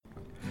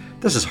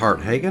This is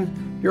Hart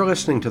Hagen. You're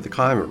listening to the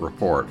Climate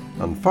Report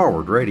on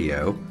Forward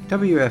Radio,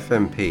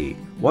 WFMP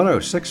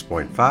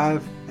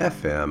 106.5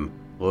 FM,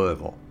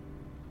 Louisville.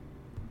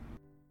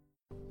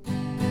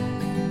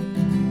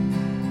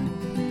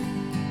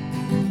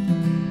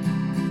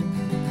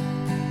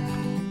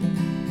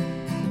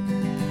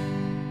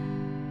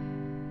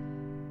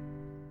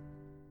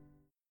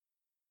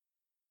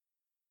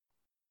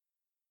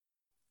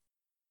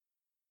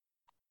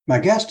 My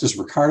guest is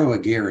Ricardo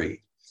Aguirre.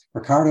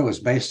 Ricardo is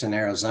based in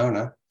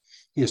Arizona.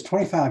 He is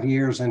 25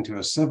 years into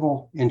a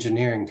civil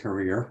engineering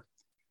career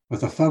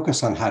with a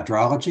focus on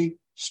hydrology,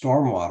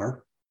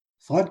 stormwater,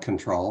 flood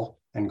control,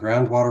 and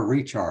groundwater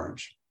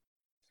recharge.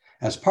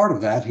 As part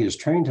of that, he has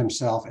trained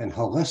himself in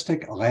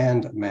holistic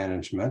land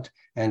management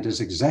and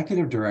is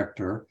executive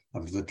director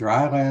of the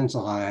Drylands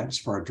Alliance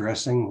for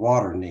addressing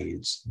water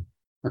needs.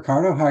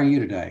 Ricardo, how are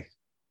you today?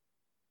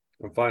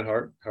 I'm fine,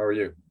 Hart. How are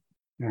you?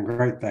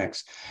 Great,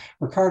 thanks.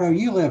 Ricardo,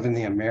 you live in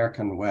the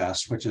American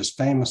West, which is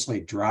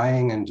famously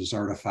drying and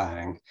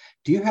desertifying.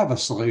 Do you have a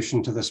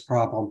solution to this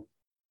problem?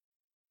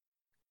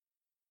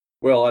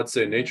 Well, I'd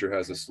say nature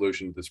has a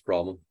solution to this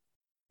problem,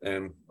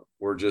 and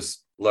we're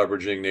just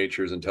leveraging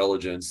nature's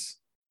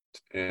intelligence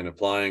and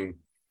applying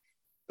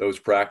those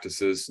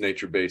practices,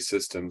 nature-based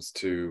systems,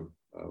 to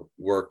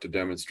work to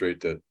demonstrate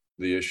that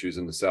the issues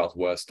in the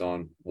Southwest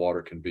on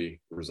water can be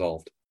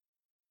resolved.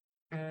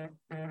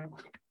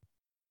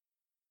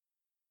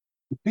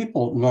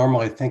 People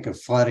normally think of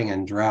flooding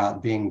and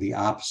drought being the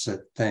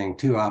opposite thing,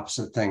 two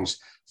opposite things.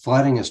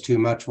 Flooding is too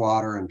much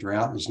water and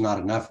drought is not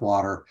enough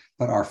water,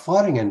 but are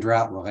flooding and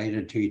drought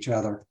related to each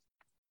other?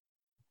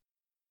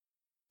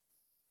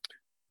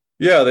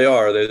 Yeah, they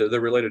are. They're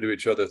related to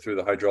each other through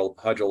the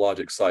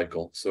hydrologic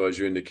cycle. So as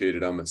you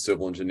indicated, I'm a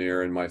civil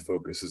engineer and my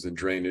focus is in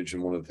drainage.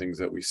 And one of the things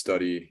that we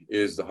study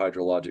is the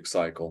hydrologic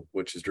cycle,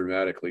 which has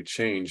dramatically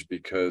changed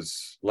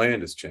because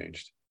land has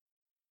changed.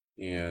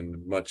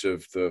 And much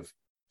of the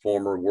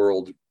former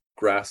world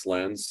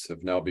grasslands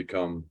have now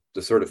become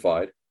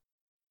desertified.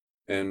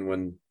 And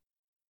when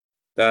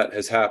that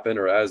has happened,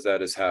 or as that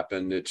has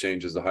happened, it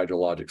changes the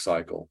hydrologic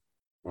cycle.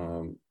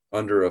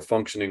 Under a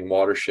functioning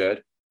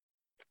watershed,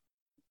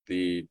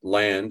 the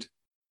land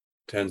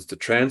tends to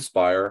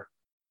transpire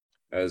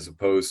as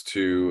opposed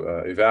to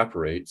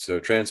evaporate. So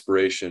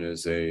transpiration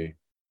is a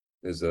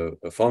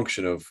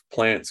function of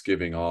plants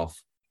giving off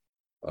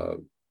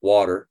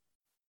water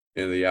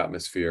in the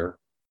atmosphere.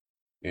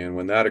 And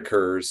when that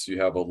occurs, you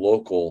have a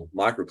local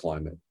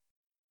microclimate.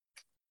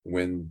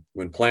 When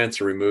plants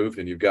are removed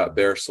and you've got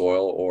bare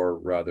soil, or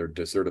rather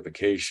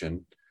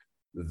desertification,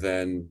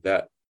 then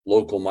that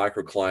local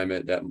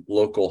microclimate, that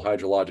local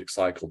hydrologic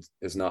cycle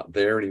is not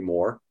there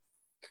anymore,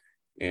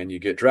 and you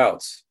get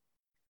droughts.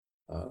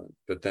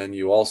 But then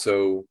you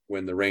also,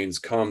 when the rains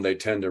come, they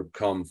tend to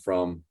come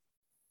from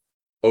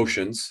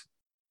oceans,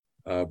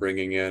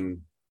 bringing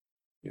in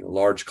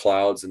large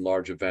clouds and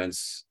large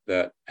events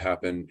that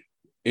happen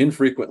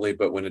infrequently,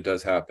 but when it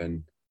does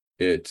happen,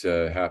 it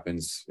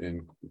happens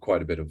in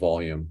quite a bit of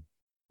volume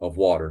of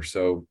water.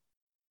 So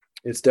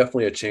it's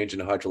definitely a change in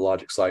the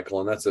hydrologic cycle,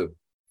 and that's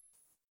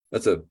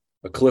a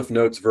Cliff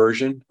Notes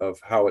version of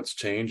how it's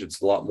changed.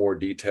 It's a lot more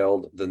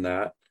detailed than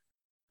that,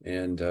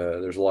 and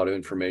there's a lot of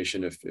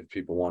information if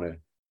people want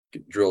to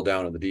drill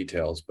down in the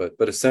details. But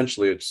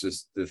essentially, it's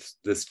just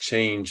this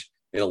change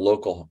in a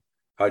local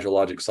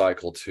hydrologic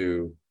cycle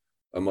to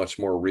a much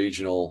more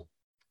regional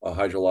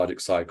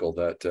hydrologic cycle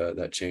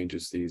that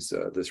changes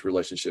this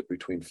relationship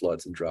between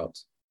floods and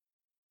droughts.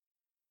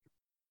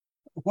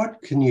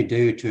 What can you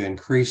do to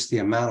increase the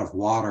amount of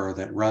water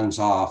that runs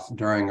off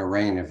during a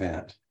rain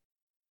event?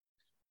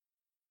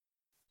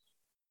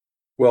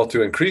 Well,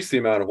 to increase the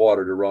amount of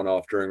water to run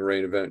off during a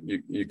rain event,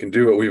 you can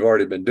do what we've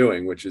already been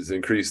doing, which is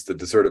increase the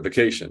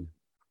desertification,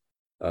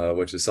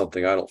 which is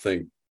something I don't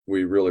think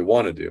we really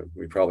want to do.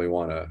 We probably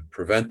want to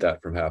prevent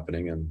that from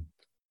happening. And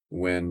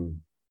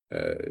when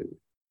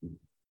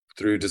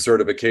through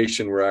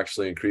desertification, we're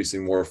actually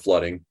increasing more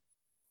flooding,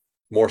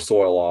 more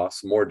soil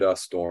loss, more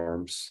dust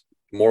storms,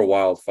 more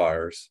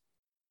wildfires.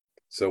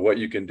 So what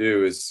you can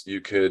do is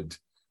you could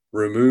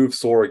remove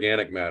soil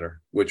organic matter,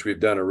 which we've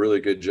done a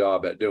really good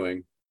job at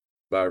doing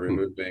by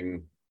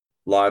removing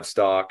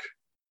livestock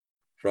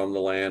from the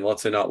land.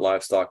 Let's say not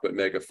livestock, but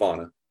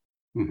megafauna.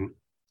 Mm-hmm.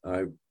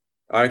 I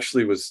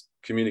actually was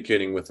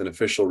communicating with an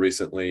official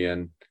recently,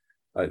 and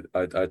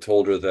I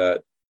told her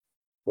that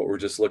what we're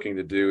just looking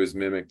to do is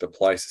mimic the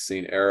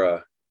Pleistocene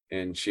era.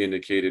 And she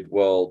indicated,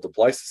 well, the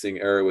Pleistocene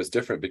era was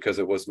different because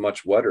it was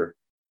much wetter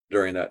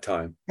during that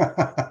time.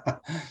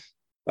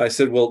 I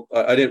said, well,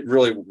 I didn't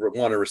really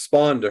want to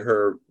respond to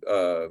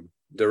her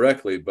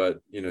directly, but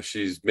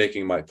she's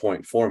making my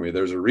point for me.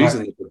 There's a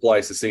reason that the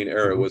Pleistocene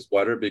era was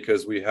wetter,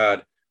 because we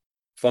had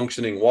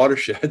functioning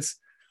watersheds.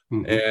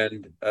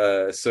 And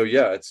so,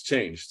 yeah, it's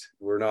changed.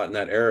 We're not in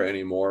that era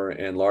anymore.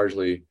 And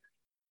largely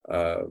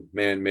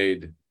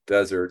man-made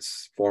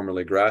deserts,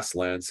 formerly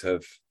grasslands,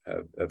 have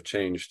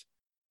changed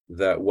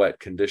that wet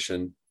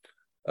condition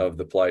of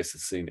the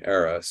Pleistocene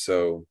era.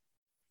 So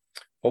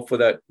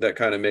hopefully that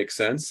kind of makes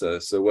sense.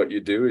 So what you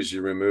do is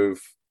you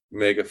remove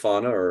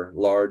megafauna or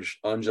large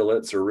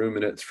ungulates or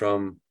ruminants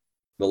from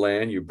the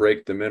land. You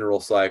break the mineral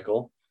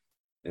cycle.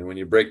 And when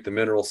you break the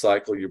mineral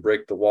cycle, you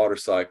break the water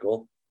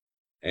cycle,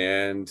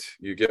 and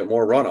you get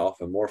more runoff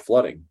and more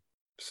flooding.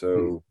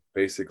 So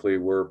basically,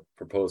 we're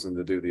proposing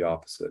to do the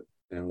opposite,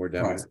 and we're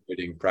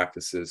demonstrating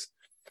practices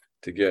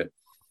to get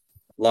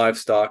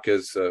livestock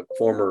as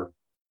former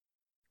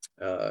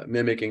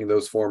mimicking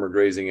those former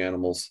grazing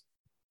animals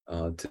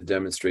to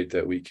demonstrate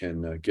that we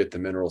can get the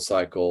mineral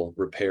cycle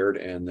repaired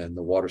and then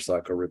the water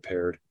cycle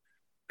repaired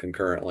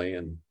concurrently,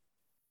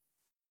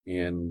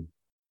 and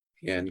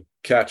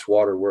catch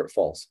water where it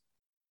falls.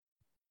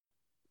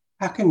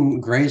 How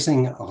can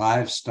grazing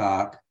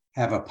livestock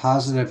have a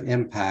positive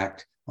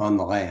impact on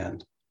the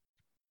land?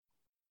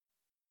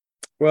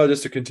 Well,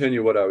 just to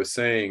continue what I was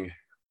saying,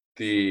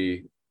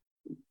 the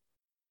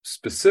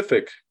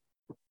specific,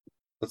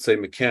 let's say,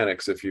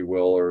 mechanics, if you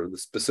will, or the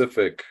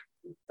specific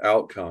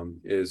outcome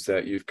is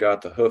that you've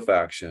got the hoof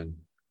action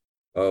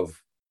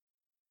of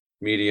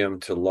medium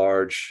to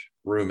large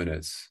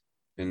ruminants,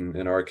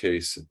 in our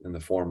case, in the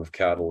form of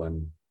cattle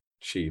and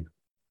sheep.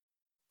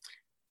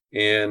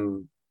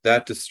 And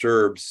that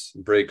disturbs,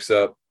 breaks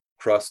up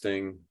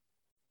crusting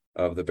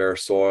of the bare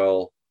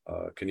soil,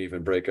 can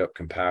even break up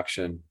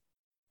compaction.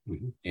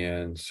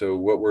 And so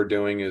what we're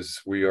doing is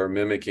we are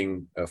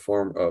mimicking a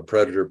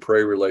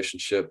predator-prey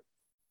relationship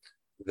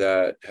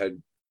that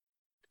had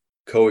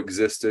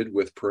coexisted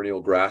with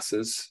perennial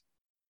grasses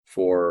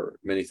for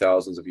many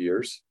thousands of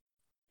years.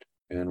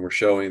 And we're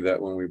showing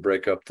that when we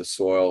break up the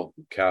soil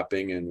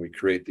capping and we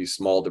create these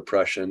small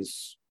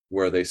depressions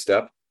where they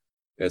step,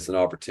 it's an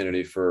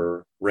opportunity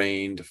for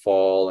rain to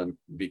fall and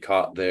be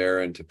caught there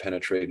and to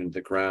penetrate into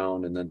the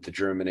ground and then to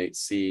germinate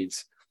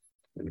seeds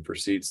and for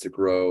seeds to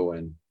grow.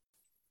 And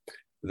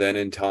then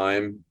in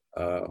time,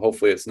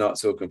 hopefully it's not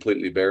so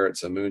completely bare,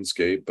 it's a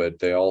moonscape, but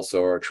they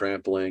also are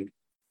trampling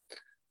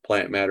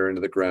plant matter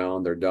into the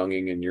ground, they're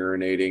dunging and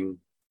urinating.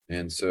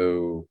 And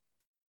so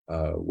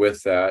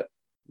with that,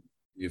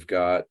 you've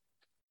got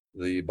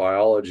the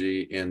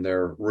biology in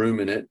their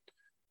ruminant.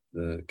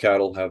 The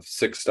cattle have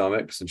 6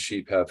 stomachs and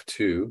sheep have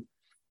 2.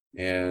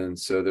 And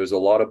so there's a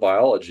lot of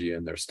biology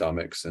in their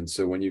stomachs. And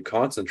so when you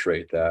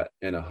concentrate that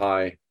in a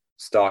high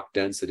stock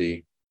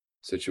density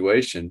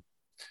situation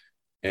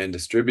and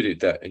distribute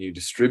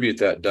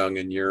that dung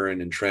and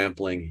urine and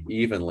trampling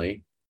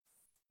evenly,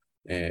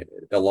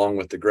 along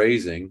with the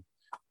grazing,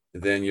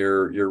 then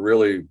you're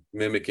really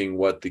mimicking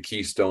what the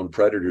keystone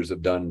predators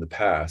have done in the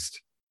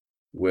past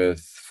with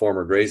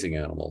former grazing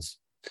animals.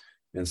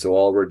 And so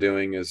all we're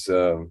doing is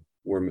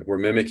we're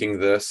mimicking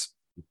this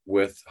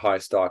with high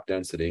stock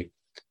density,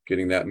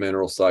 getting that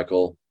mineral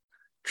cycle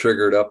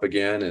triggered up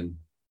again,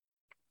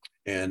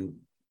 and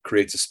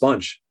creates a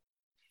sponge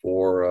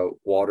for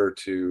water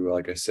to,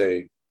 like I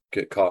say,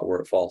 get caught where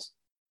it falls.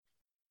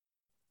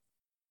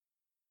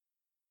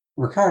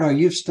 Ricardo,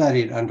 you've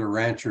studied under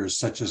ranchers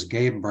such as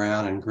Gabe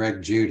Brown and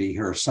Greg Judy,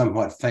 who are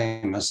somewhat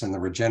famous in the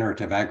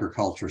regenerative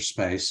agriculture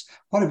space.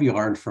 What have you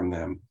learned from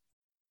them?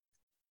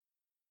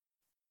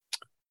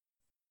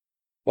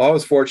 Well, I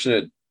was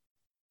fortunate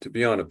to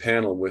be on a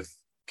panel with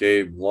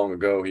Gabe long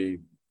ago. He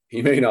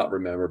may not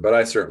remember, but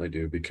I certainly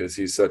do, because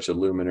he's such a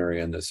luminary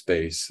in this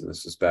space. And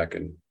this was back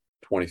in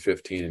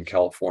 2015 in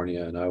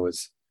California, and I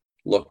was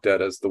looked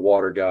at as the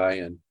water guy,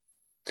 and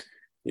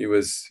he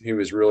was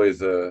really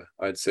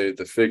I'd say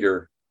the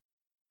figure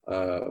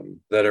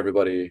that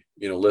everybody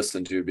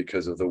listened to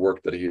because of the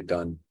work that he had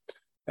done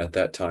at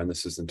that time.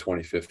 This is in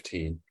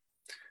 2015.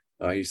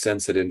 He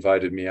since had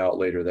invited me out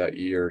later that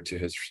year to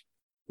his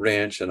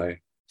ranch, and I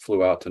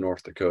flew out to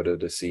North Dakota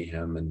to see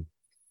him.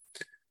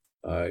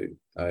 And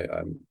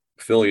I'm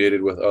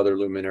affiliated with other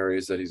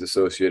luminaries that he's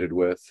associated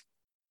with,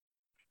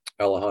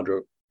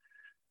 Alejandro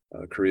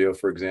Carrillo,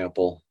 for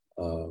example.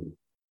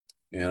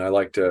 And I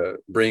like to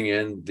bring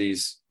in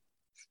these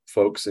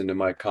folks into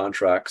my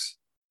contracts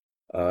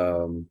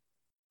that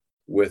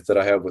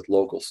I have with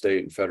local,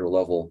 state, and federal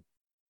level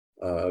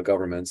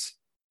governments.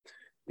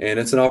 And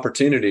it's an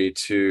opportunity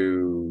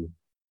to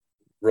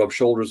rub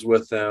shoulders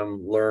with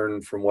them,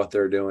 learn from what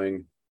they're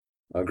doing.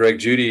 Greg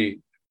Judy,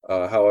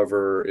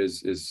 however,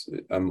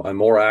 I'm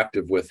more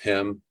active with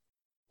him.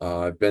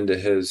 I've been to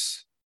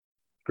his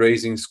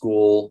grazing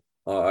school.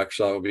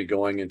 Actually, I'll be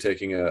going and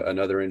taking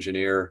another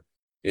engineer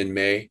in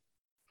May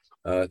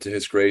to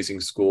his grazing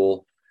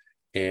school,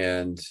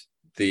 and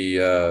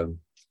the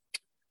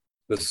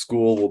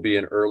school will be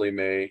in early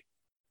May.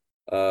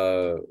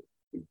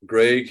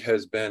 Greg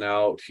has been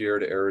out here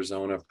to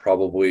Arizona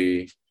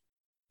probably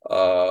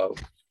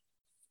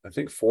I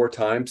think 4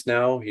 times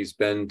now. He's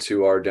been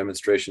to our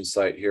demonstration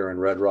site here in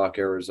Red Rock,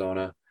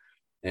 Arizona,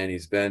 and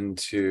he's been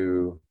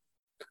to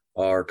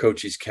our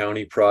Cochise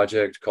County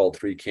project called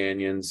 3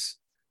 Canyons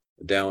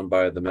down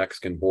by the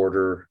Mexican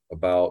border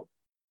about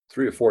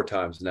 3 or 4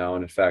 times now.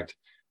 And in fact,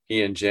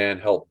 he and Jan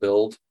helped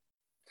build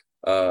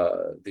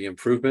the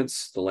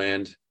improvements, the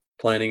land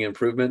planning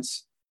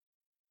improvements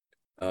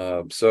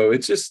So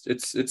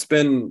it's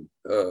been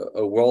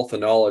a wealth of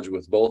knowledge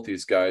with both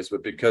these guys,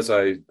 but because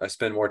I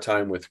spend more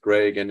time with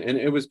Greg, and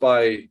it was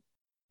by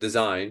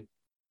design.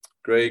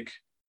 Greg,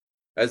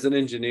 as an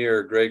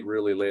engineer, Greg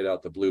really laid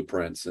out the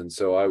blueprints, and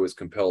so I was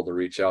compelled to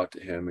reach out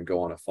to him and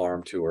go on a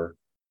farm tour.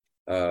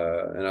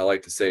 And I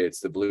like to say it's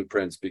the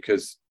blueprints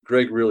because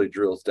Greg really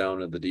drills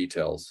down into the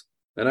details.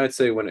 And I'd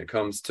say when it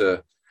comes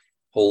to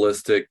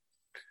holistic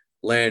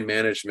land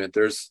management,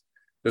 there's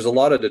a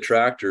lot of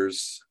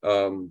detractors.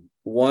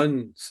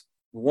 One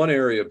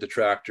area of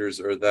detractors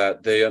are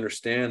that they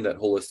understand that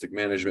holistic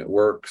management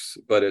works,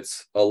 but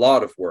it's a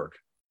lot of work,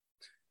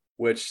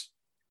 which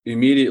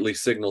immediately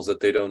signals that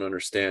they don't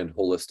understand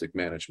holistic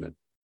management.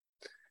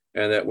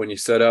 And that when you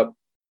set up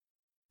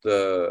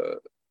the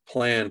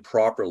plan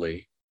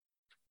properly,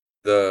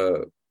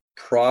 the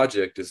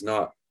project is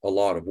not a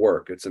lot of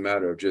work. It's a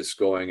matter of just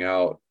going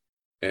out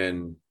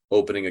and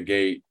opening a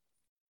gate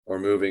or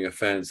moving a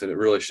fence, and it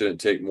really shouldn't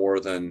take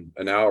more than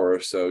an hour or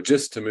so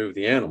just to move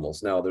the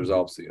animals. Now, there's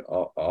obviously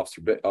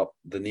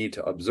the need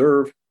to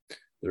observe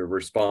their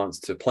response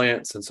to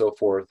plants and so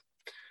forth.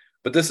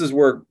 But this is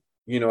where,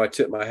 I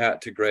tip my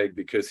hat to Greg,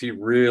 because he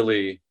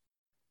really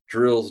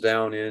drills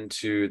down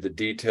into the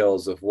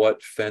details of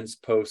what fence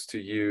posts to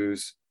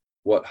use,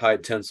 what high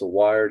tensile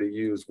wire to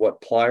use,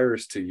 what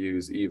pliers to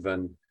use,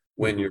 even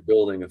when you're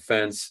building a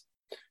fence,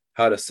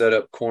 how to set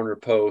up corner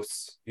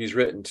posts. He's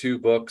written 2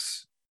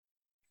 books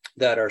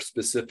that are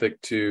specific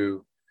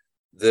to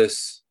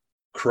this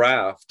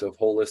craft of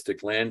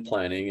holistic land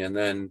planning. And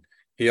then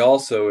he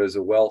also is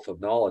a wealth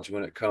of knowledge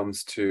when it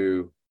comes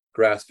to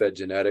grass-fed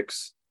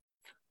genetics.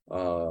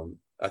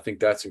 I think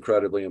that's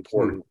incredibly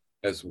important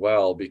as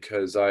well,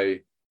 because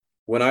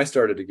when I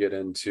started to get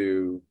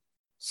into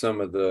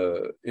some of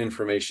the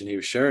information he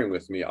was sharing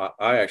with me,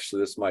 I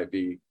actually, this might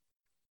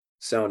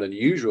sound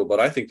unusual, but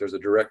I think there's a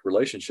direct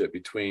relationship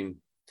between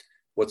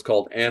what's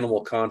called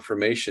animal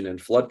conformation and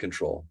flood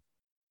control.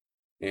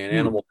 And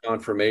animal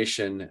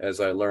conformation, as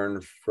I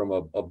learned from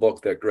a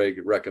book that Greg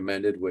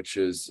recommended, which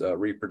is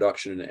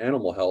Reproduction and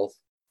Animal Health,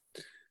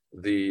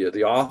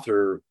 the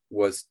author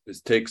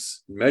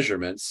takes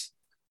measurements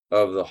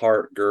of the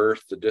heart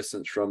girth, the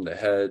distance from the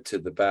head to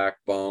the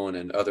backbone,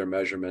 and other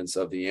measurements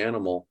of the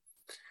animal.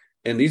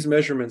 And these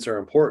measurements are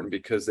important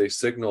because they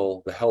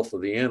signal the health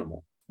of the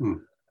animal.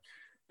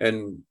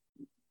 And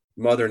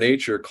Mother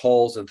Nature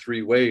calls in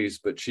 3 ways,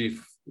 but I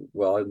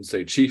wouldn't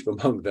say chief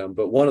among them,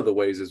 but one of the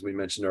ways, as we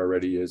mentioned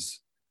already, is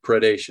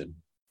predation.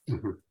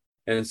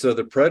 And so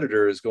the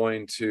predator is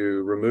going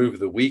to remove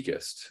the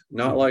weakest,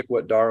 not like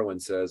what Darwin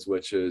says,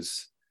 which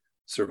is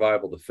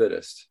survival of the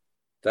fittest.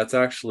 That's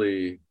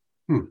actually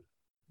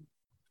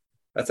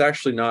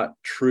not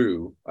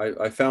true.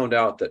 I found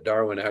out that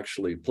Darwin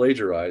actually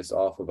plagiarized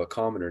off of a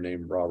commenter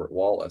named Robert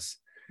Wallace.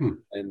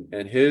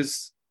 And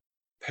his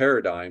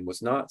paradigm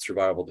was not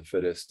survival of the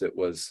fittest, it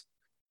was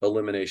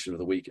elimination of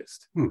the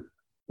weakest.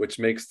 Which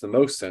makes the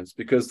most sense,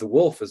 because the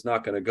wolf is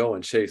not going to go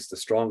and chase the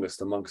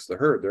strongest amongst the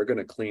herd. They're going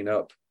to clean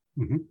up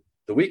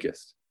the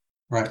weakest.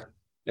 Right.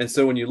 And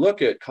so when you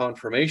look at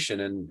conformation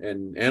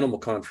and animal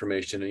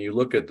conformation, and you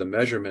look at the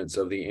measurements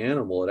of the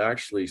animal, it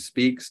actually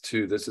speaks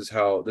to this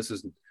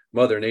is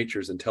Mother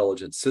Nature's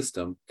intelligent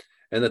system,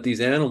 and that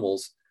these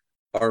animals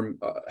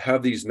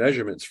have these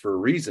measurements for a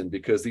reason,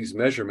 because these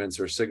measurements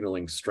are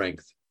signaling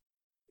strength.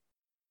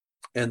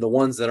 And the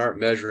ones that aren't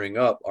measuring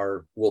up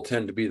will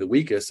tend to be the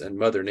weakest, and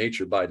Mother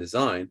Nature by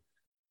design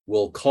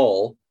will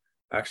call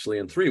actually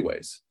in 3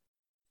 ways.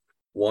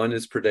 One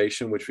is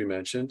predation, which we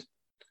mentioned.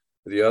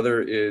 The other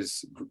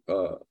is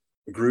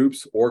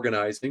groups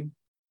organizing,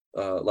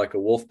 like a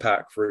wolf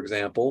pack, for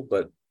example,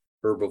 but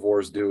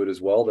herbivores do it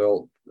as well.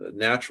 They'll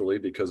naturally,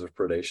 because of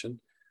predation,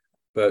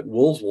 but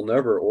wolves will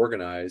never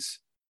organize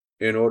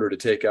in order to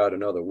take out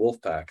another wolf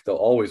pack. They'll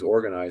always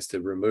organize to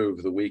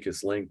remove the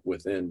weakest link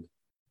within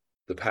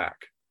the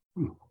pack.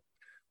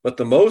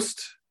 But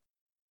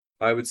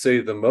I would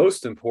say the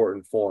most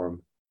important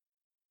form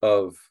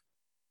of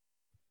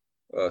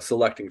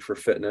selecting for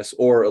fitness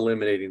or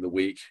eliminating the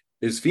weak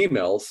is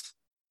females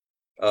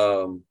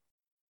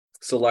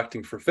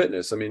selecting for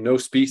fitness. I mean, no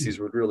species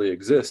would really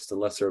exist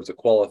unless there was a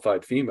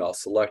qualified female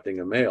selecting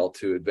a male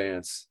to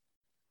advance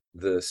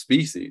the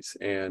species.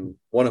 And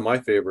one of my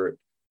favorite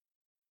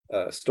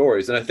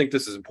stories, and I think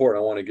this is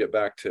important, I want to get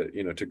back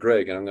to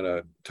Greg, and I'm going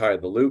to tie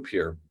the loop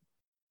here.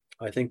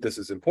 I think this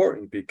is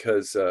important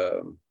because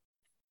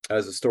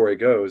as the story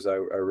goes, I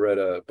read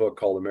a book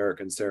called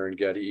American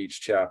Serengeti. Each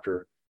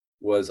chapter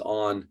was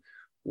on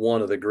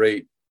one of the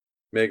great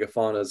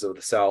megafaunas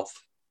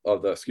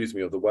of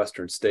the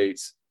western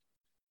states.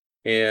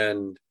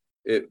 And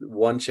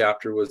one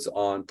chapter was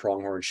on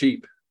pronghorn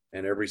sheep,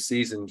 and every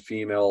season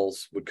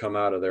females would come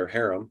out of their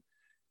harem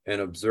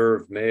and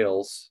observe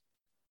males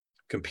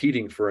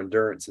competing for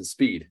endurance and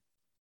speed.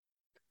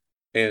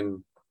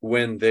 And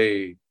when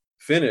they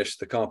finished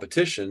the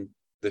competition,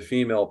 the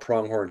female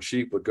pronghorn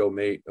sheep would go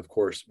mate, of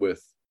course,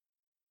 with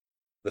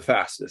the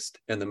fastest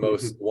and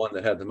the one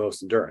that had the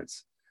most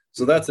endurance.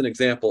 So that's an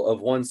example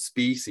of one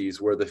species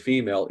where the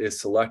female is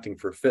selecting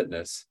for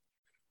fitness.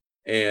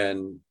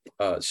 and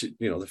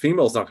the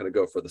female's not going to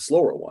go for the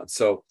slower one.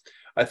 So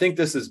I think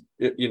this is,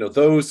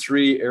 those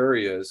three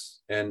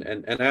areas,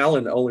 and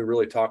Alan only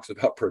really talks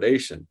about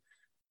predation.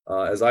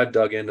 As I've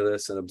dug into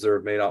this and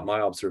made out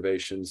my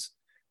observations,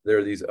 there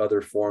are these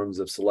other forms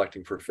of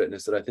selecting for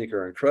fitness that I think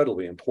are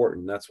incredibly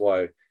important. That's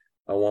why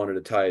I wanted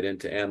to tie it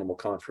into animal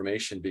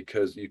conformation,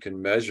 because you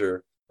can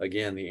measure,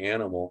 again, the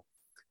animal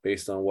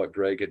based on what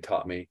Greg had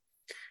taught me.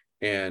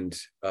 And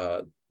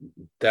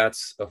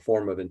that's a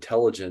form of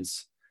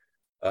intelligence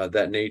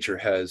that nature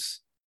has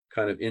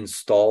kind of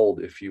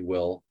installed, if you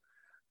will.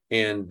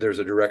 And there's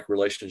a direct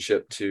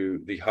relationship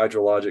to the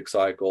hydrologic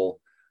cycle,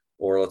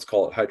 or let's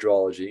call it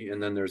hydrology.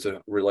 And then there's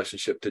a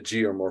relationship to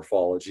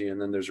geomorphology.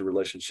 And then there's a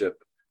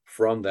relationship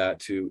from that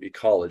to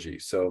ecology.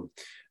 So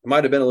it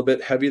might have been a little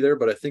bit heavy there,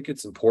 but I think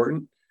it's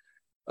important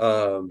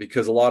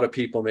because a lot of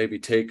people maybe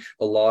take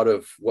a lot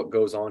of what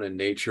goes on in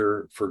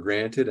nature for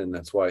granted. And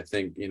that's why I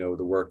think, the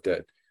work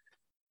that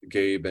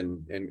Gabe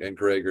and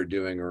Greg are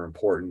doing are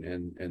important.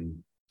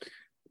 And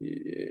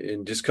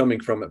just coming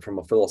from it from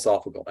a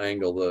philosophical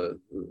angle,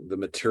 the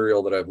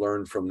material that I've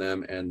learned from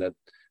them, and that,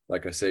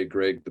 like I say,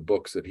 Greg, the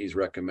books that he's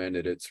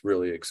recommended, it's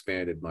really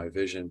expanded my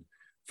vision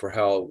for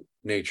how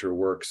nature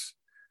works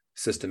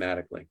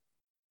systematically.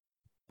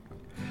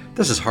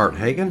 This is Hart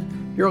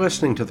Hagen. You're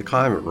listening to the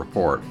Climate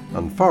Report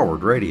on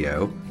Forward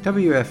Radio,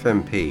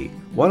 WFMP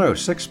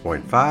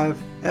 106.5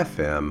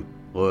 FM,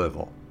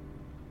 Louisville.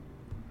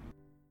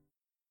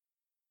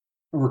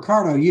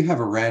 Ricardo, you have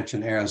a ranch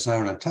in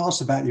Arizona. Tell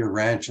us about your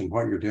ranch and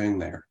what you're doing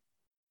there.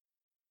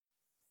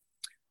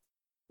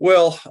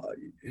 Well,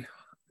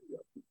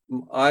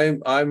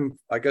 I'm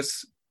I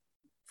guess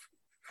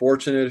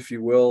fortunate, if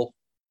you will,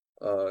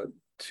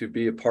 to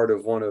be a part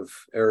of one of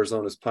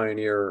Arizona's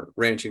pioneer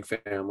ranching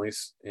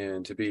families,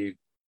 and to be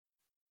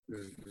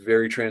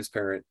very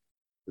transparent,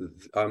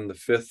 I'm the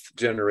fifth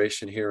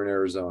generation here in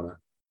Arizona.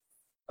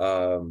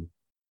 I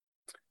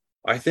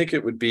think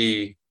it would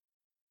be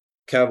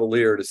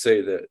cavalier to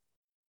say that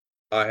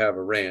I have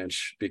a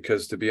ranch,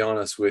 because, to be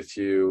honest with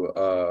you,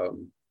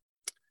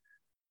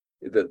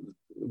 that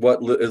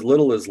as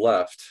little is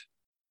left,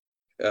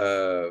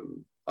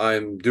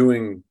 I'm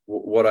doing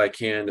what I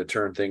can to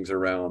turn things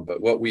around.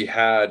 But what we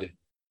had,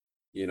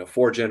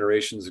 4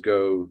 generations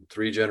ago,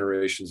 3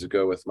 generations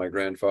ago with my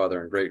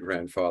grandfather and great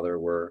grandfather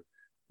were,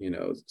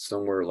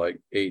 somewhere like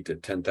 8,000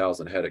 to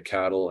 10,000 head of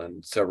cattle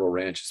and several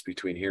ranches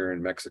between here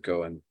and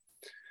Mexico. And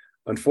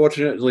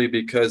unfortunately,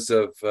 because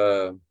of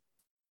the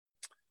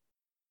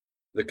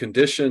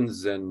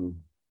conditions and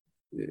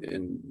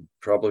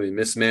probably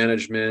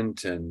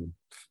mismanagement and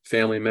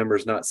family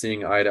members not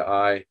seeing eye to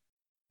eye,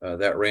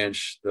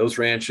 those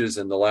ranches,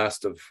 and the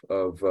last of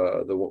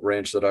the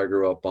ranch that I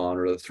grew up on,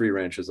 or the 3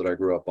 ranches that I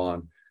grew up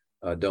on,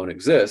 don't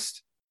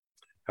exist.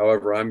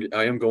 However,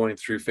 I am going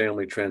through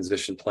family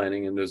transition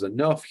planning, and there's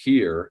enough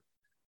here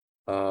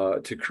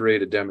to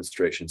create a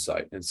demonstration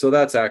site. And so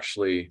that's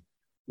actually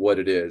what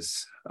it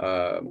is.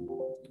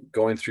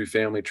 Going through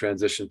family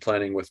transition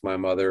planning with my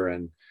mother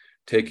and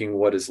taking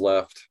what is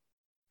left,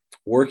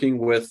 working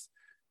with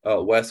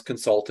West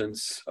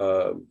Consultants.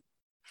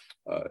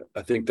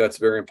 I think that's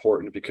very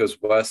important, because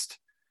West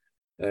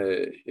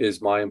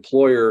is my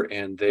employer,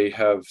 and they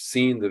have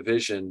seen the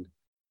vision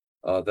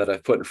that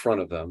I've put in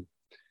front of them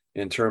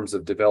in terms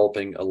of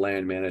developing a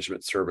land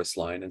management service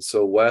line. And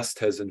so West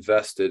has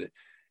invested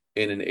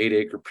in an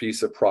 8-acre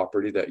piece of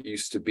property that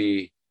used to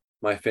be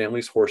my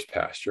family's horse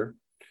pasture.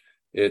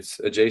 It's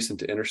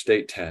adjacent to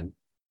Interstate 10.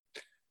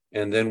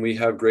 And then we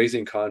have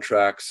grazing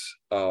contracts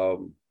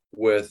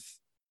with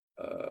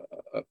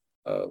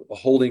a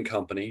holding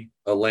company,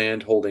 a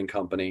land holding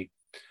company,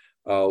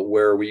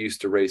 where we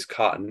used to raise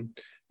cotton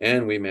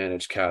and we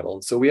manage cattle.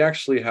 And so we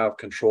actually have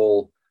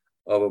control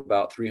of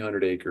about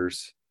 300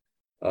 acres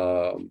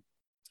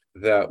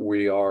that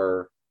we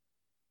are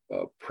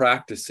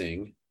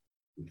practicing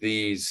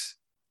these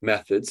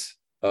methods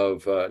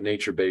of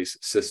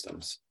nature-based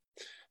systems.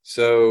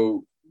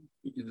 So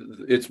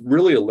it's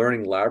really a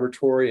learning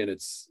laboratory, and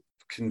it's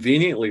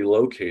conveniently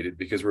located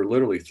because we're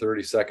literally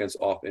 30 seconds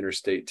off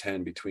Interstate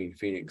 10 between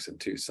Phoenix and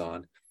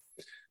Tucson.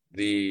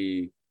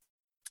 The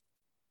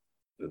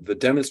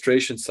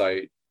demonstration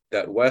site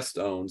that West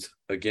owns,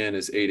 again,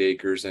 is 8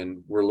 acres,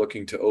 and we're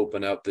looking to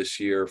open up this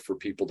year for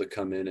people to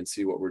come in and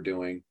see what we're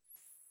doing.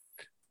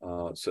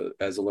 So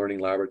as a learning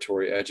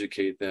laboratory,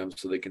 educate them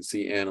so they can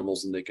see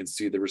animals and they can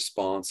see the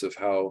response of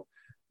how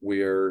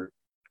we're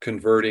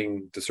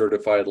converting the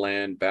certified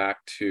land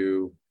back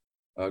to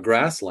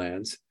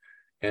grasslands.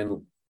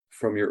 And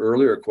from your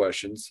earlier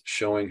questions,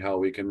 showing how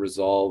we can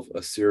resolve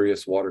a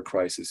serious water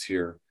crisis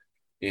here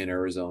in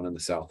Arizona and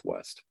the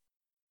Southwest.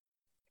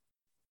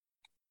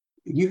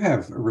 You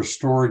have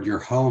restored your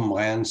home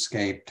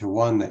landscape to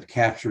one that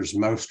captures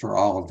most or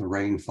all of the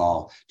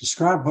rainfall.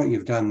 Describe what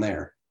you've done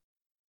there.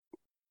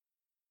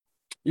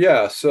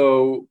 Yeah,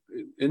 so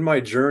in my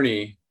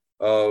journey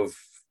of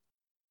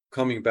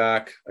coming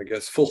back, I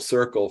guess, full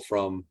circle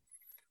from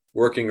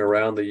working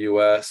around the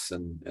U.S.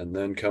 and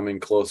then coming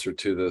closer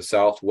to the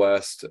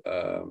Southwest,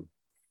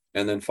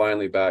 and then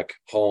finally back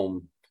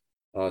home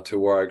to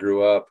where I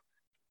grew up.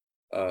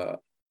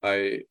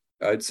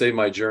 I'd say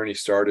my journey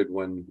started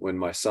when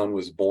my son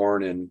was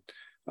born, and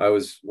I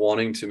was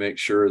wanting to make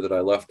sure that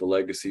I left a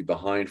legacy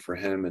behind for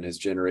him and his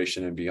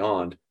generation and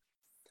beyond,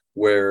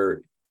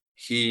 where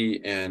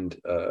he and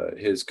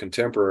his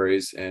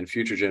contemporaries and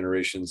future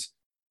generations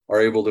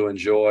are able to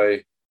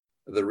enjoy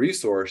the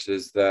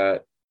resources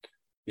that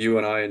you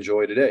and I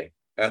enjoy today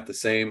at the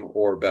same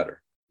or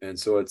better. And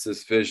so it's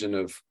this vision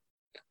of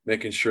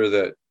making sure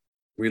that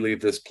we leave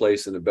this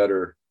place in a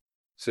better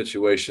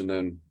situation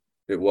than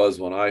it was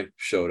when I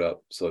showed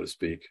up, so to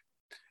speak.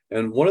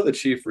 And one of the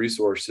chief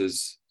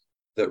resources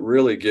that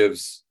really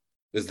is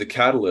the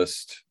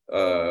catalyst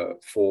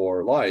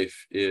for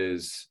life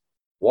is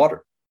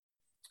water.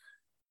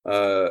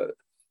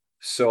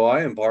 So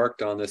I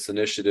embarked on this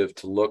initiative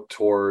to look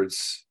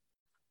towards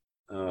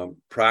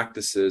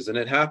practices, and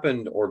it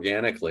happened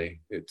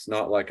organically. It's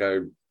not like I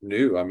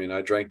knew. I mean,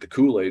 I drank the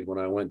Kool-Aid when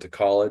I went to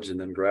college and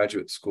then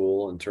graduate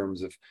school in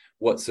terms of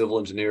what civil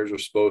engineers were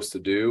supposed to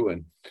do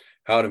and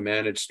how to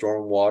manage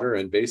stormwater.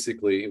 And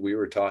basically, we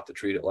were taught to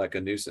treat it like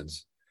a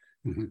nuisance.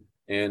 Mm-hmm.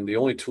 And the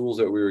only tools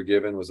that we were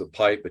given was a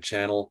pipe, a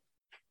channel,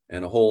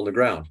 and a hole in the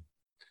ground.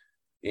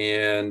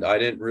 And I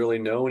didn't really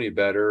know any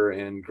better.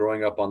 And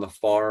growing up on the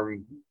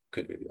farm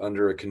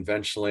under a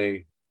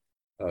conventionally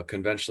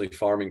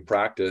farming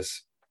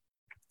practice,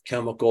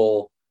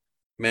 chemical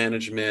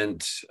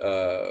management,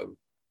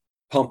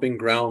 pumping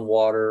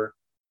groundwater,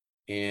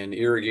 and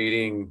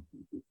irrigating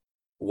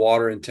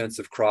water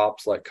intensive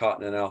crops like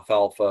cotton and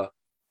alfalfa,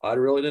 I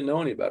really didn't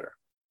know any better.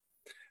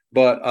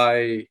 But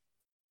I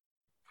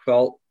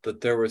felt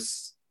that there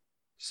was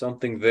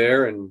something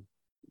there. And,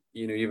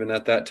 you know, even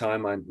at that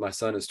time, my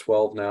son is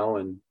 12 now.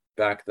 And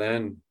back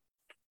then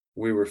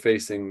we were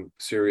facing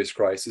serious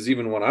crisis.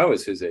 Even when I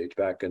was his age,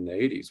 back in the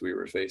 80s, we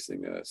were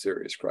facing a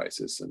serious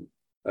crisis. And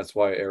that's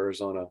why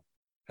Arizona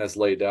has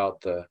laid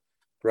out the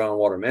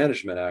Groundwater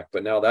Management Act,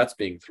 but now that's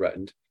being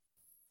threatened.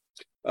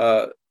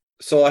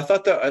 So I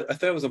thought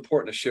it was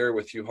important to share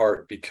with you,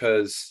 Hart,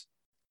 because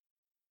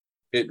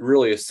it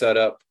really has set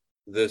up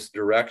this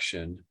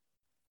direction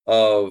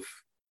of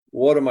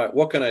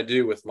what can I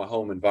do with my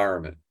home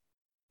environment?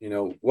 You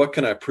know, what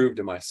can I prove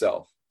to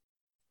myself?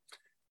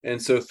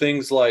 And so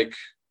things like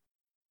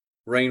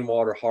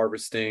rainwater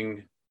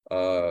harvesting,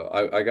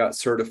 I got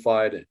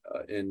certified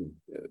in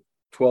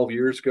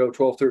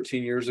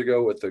 13 years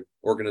ago with an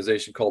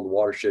organization called the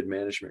Watershed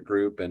Management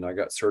Group. And I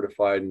got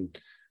certified in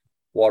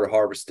water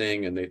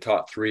harvesting, and they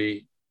taught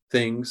 3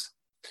 things.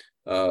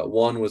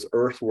 One was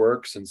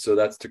earthworks. And so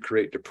that's to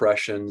create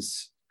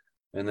depressions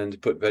and then to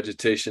put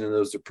vegetation in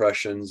those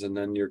depressions. And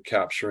then you're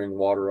capturing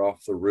water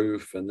off the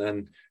roof, and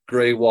then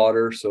gray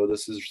water. So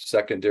this is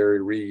secondary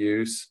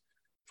reuse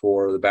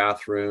for the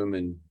bathroom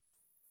and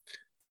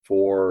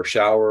for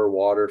shower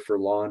water, for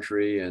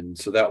laundry. And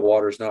so that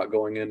water is not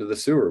going into the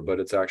sewer, but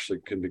it's actually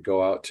can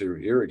go out to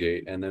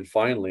irrigate. And then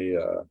finally,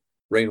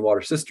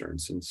 rainwater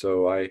cisterns. And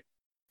so I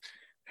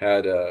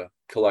had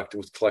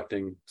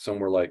collecting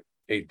somewhere like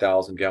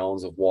 8,000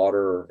 gallons of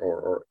water,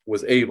 or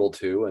was able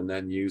to, and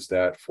then use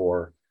that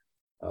for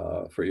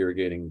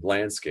irrigating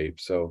landscape.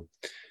 So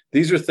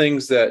these are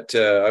things that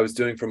I was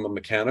doing from a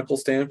mechanical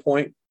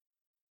standpoint.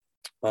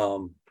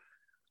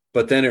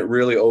 But then it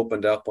really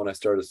opened up when I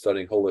started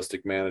studying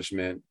holistic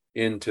management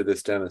into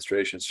this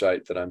demonstration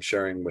site that I'm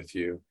sharing with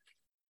you,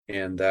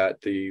 and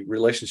that the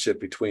relationship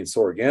between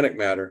soil organic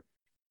matter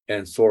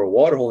and soil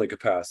water holding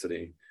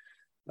capacity,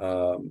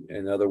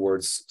 in other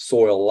words,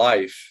 soil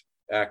life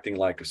acting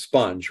like a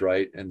sponge,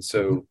 right? And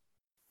so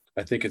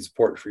I think it's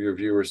important for your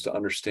viewers to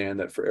understand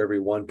that for every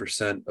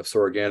 1% of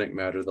soil organic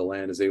matter, the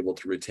land is able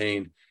to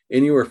retain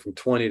anywhere from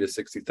 20 to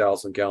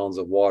 60,000 gallons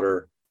of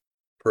water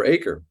per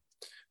acre.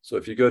 So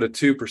if you go to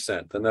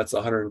 2%, then that's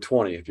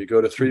 120. If you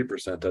go to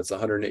 3%, that's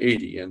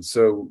 180. And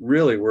so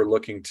really we're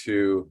looking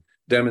to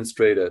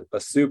demonstrate a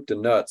soup to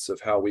nuts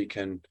of how we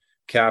can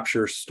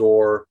capture,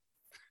 store,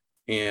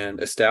 and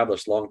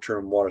establish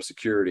long-term water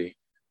security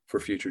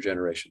for future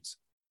generations.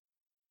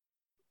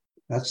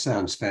 That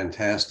sounds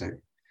fantastic.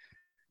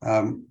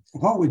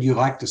 What would you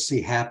like to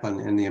see happen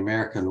in the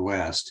American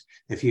West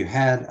if you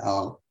had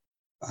a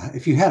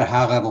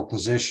high-level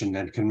position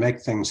that can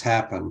make things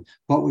happen?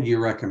 What would you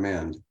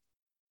recommend?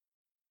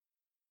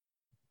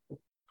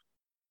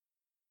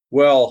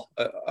 Well,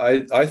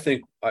 I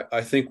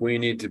think we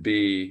need to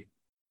be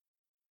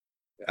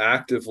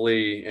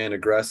actively and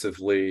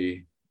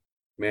aggressively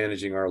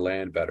managing our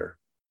land better.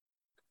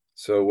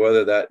 So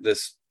whether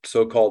this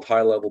so-called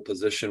high-level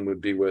position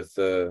would be with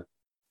a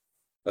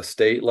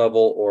state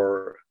level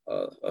or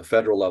a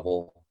federal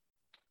level,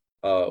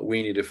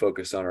 we need to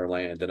focus on our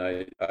land. And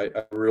I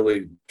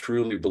really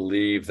truly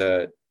believe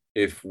that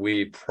if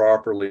we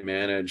properly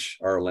manage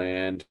our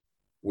land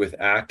with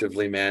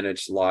actively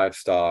managed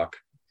livestock,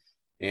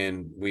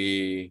 and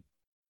we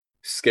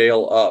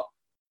scale up,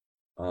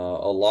 a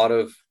lot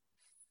of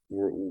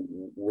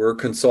we're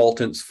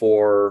consultants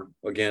for,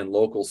 again,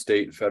 local,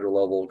 state,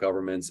 federal level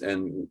governments,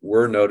 and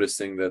we're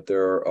noticing that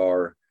there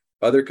are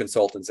other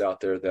consultants out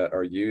there that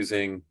are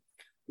using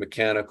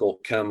mechanical,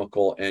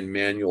 chemical, and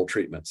manual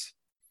treatments.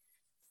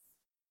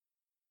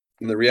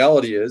 And the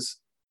reality is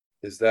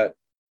that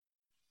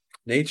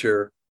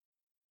nature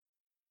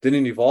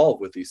didn't evolve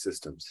with these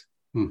systems.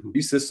 Mm-hmm.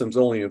 These systems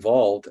only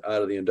evolved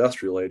out of the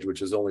industrial age, which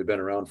has only been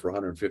around for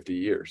 150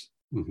 years.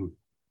 Mm-hmm.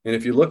 And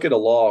if you look at a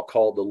law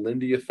called the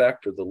Lindy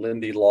effect or the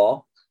Lindy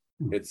law,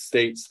 it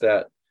states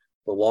that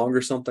the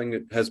longer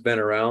something has been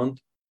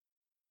around,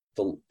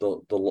 the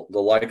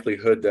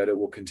likelihood that it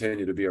will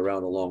continue to be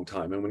around a long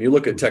time. And when you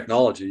look at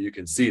technology, you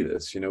can see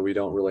this. We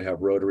don't really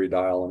have rotary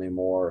dial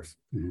anymore.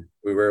 Mm-hmm.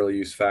 We rarely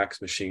use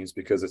fax machines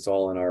because it's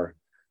all in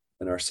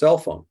our cell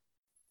phone.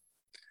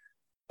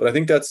 But I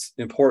think that's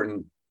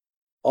important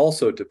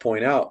also to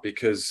point out,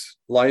 because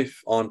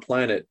life on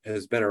planet Earth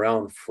has been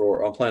around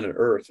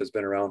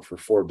for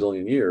 4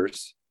 billion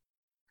years,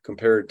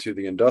 compared to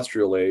the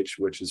industrial age,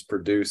 which has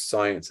produced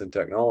science and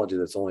technology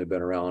that's only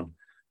been around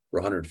for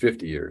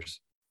 150 years.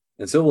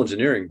 And civil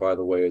engineering, by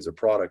the way, is a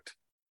product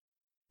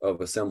of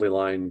assembly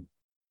line,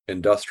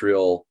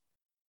 industrial,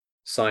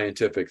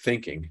 scientific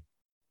thinking.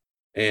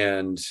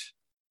 And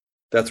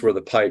that's where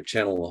the pipe,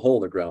 channel, and the hole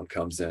in the ground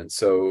comes in.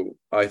 So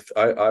I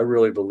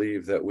really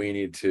believe that we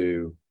need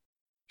to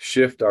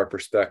shift our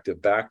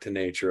perspective back to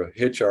nature,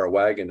 hitch our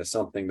wagon to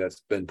something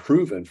that's been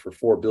proven for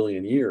 4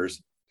 billion years,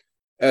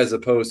 as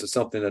opposed to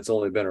something that's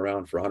only been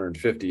around for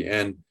 150.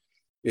 And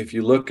if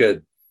you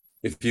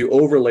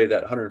overlay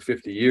that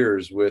 150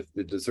 years with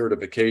the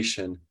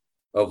desertification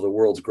of the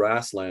world's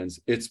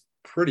grasslands, it's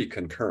pretty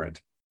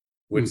concurrent,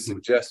 which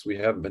suggests we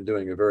haven't been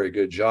doing a very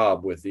good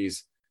job with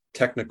these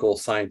technical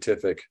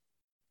scientific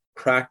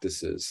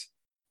practices,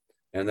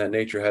 and that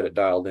nature had it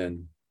dialed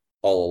in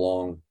all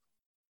along,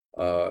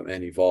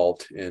 and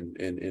evolved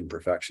in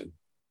perfection.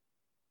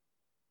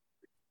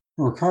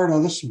 Ricardo,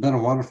 this has been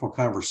a wonderful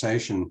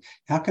conversation.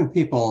 How can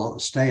people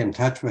stay in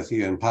touch with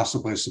you and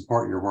possibly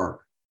support your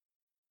work?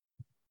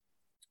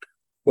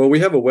 Well, we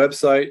have a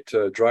website,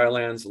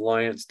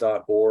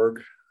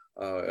 drylandsalliance.org.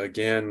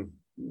 Again,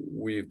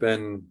 we've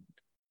been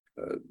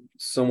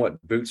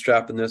somewhat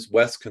bootstrapping this.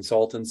 West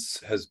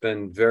Consultants has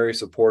been very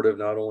supportive.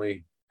 Not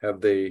only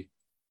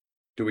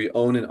do we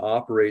own and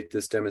operate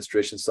this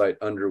demonstration site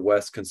under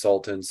West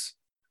Consultants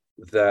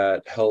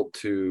that help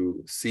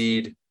to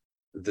seed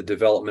the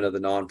development of the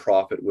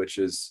nonprofit, which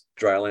is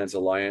Drylands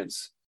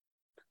Alliance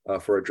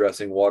for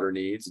Addressing Water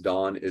Needs.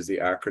 DAWN is the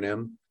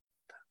acronym.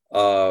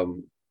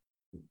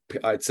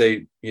 I'd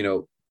say,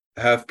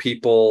 have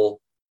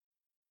people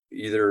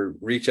either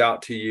reach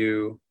out to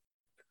you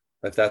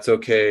if that's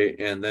okay.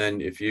 And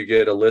then if you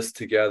get a list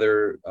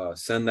together,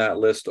 send that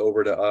list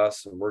over to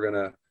us, and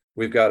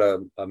we've got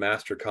a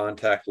master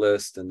contact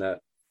list, and that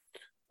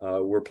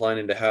we're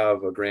planning to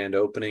have a grand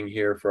opening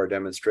here for our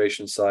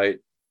demonstration site.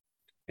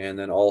 And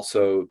then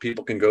also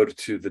people can go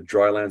to the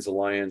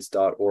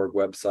drylandsalliance.org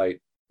website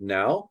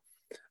now,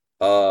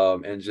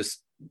 and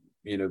just,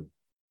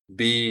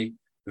 be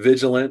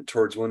vigilant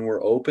towards when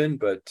we're open.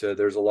 But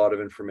there's a lot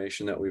of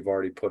information that we've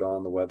already put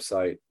on the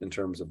website in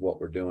terms of what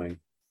we're doing.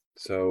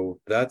 So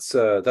that's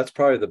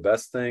probably the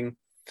best thing.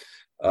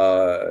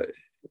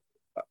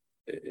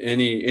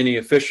 Any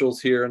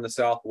officials here in the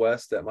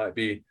Southwest that might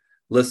be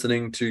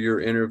listening to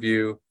your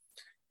interview,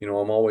 I'm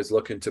always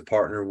looking to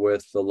partner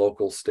with the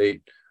local,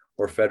 state,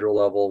 or federal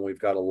level. And we've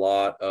got a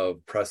lot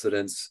of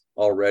precedents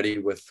already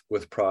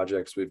with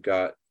projects. We've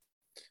got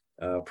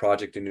a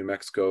project in New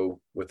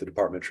Mexico with the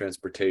Department of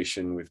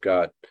Transportation. We've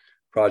got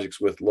projects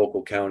with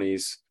local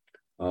counties.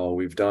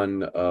 We've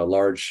done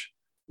large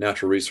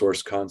natural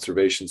resource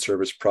conservation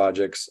service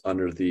projects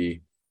under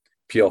the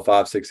PL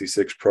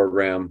 566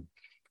 program,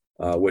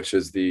 which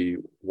is the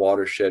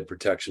Watershed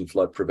Protection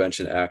Flood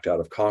Prevention Act out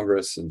of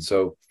Congress. And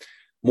so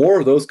more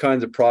of those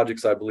kinds of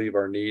projects, I believe,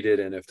 are needed.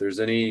 And if there's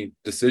any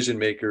decision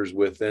makers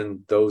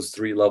within those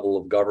three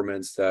levels of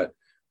governments that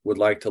would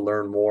like to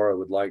learn more, I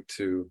would like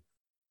to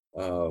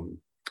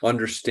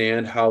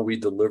understand how we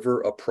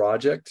deliver a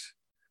project,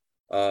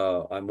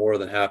 I'm more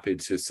than happy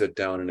to sit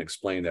down and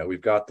explain that.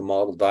 We've got the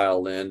model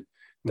dialed in.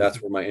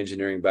 That's where my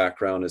engineering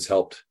background has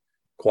helped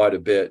quite a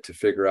bit to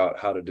figure out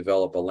how to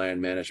develop a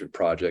land management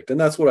project. And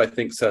that's what I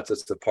think sets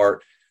us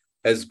apart.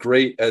 As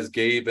great as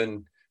Gabe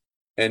and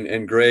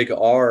Greg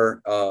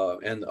are,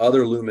 and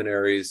other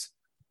luminaries,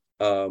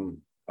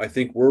 I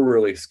think we're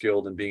really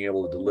skilled in being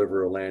able to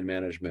deliver a land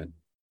management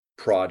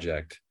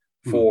project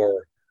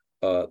for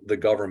the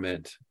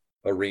government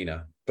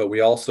arena. But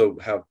we also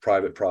have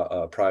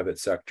private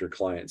sector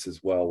clients as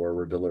well, where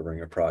we're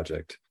delivering a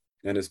project.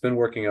 And it's been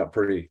working out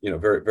pretty,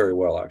 very, very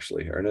well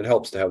actually here. And it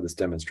helps to have this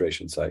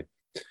demonstration site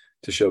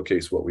to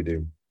showcase what we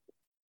do.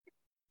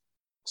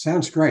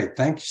 Sounds great.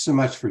 Thank you so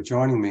much for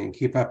joining me, and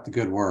keep up the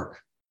good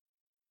work.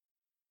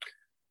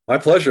 My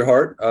pleasure,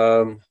 Hart.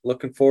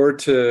 Looking forward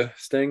to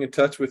staying in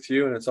touch with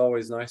you. And it's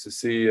always nice to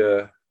see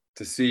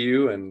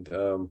you, and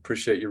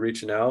appreciate you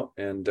reaching out.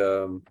 And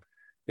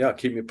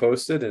keep me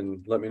posted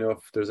and let me know if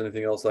there's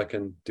anything else I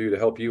can do to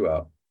help you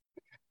out.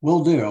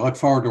 Will do. I look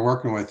forward to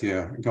working with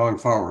you going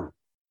forward.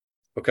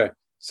 Okay,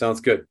 sounds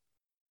good.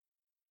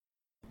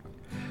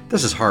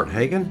 This is Hart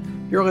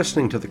Hagen. You're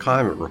listening to the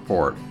Climate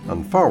Report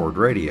on Forward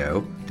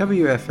Radio,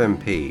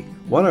 WFMP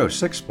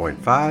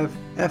 106.5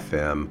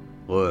 FM,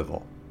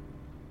 Louisville.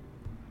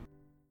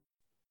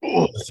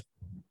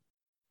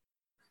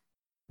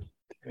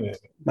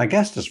 My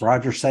guest is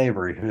Roger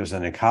Savory, who is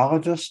an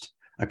ecologist,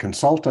 a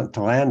consultant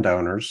to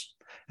landowners,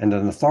 and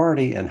an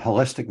authority in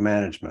holistic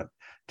management.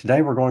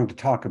 Today, we're going to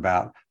talk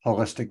about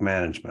holistic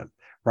management.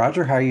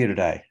 Roger, how are you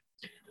today?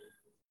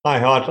 Hi,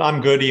 Hart.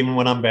 I'm good. Even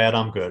when I'm bad,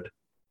 I'm good.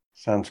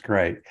 Sounds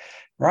great.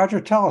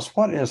 Roger, tell us,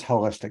 what is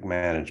holistic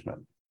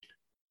management?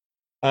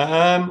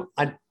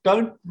 I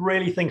don't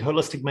really think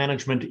holistic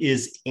management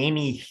is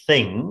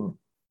anything,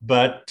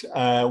 but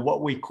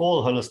what we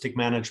call holistic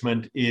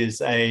management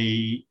is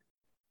a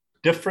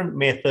different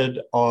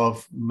method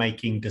of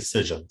making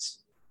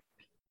decisions.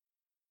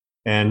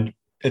 And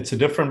it's a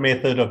different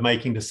method of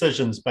making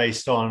decisions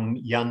based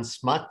on Jan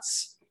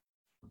Smuts,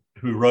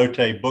 who wrote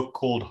a book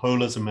called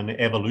Holism and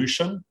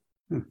Evolution.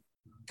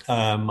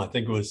 I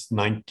think it was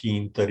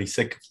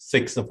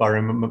 1936, if I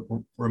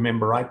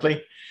remember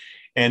rightly.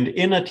 And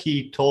in it,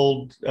 he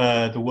told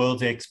the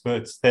world's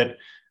experts that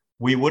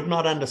we would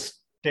not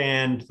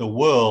understand the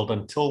world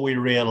until we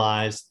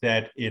realized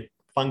that it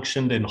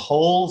functioned in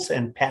wholes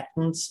and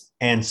patterns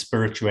and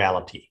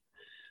spirituality.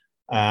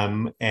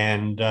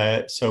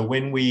 So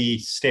when we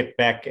stepped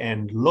back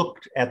and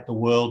looked at the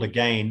world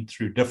again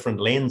through different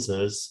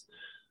lenses,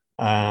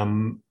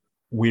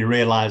 we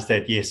realized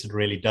that, yes, it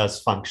really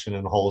does function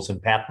in wholes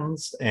and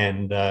patterns,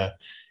 and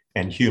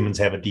humans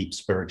have a deep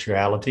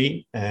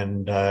spirituality.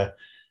 And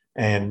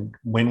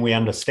when we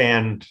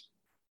understand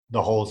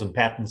the wholes and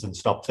patterns and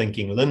stop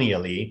thinking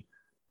linearly,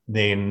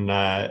 then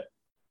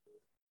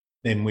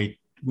we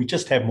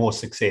just have more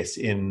success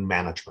in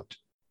management.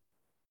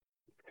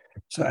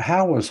 So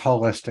how was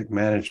holistic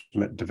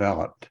management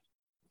developed?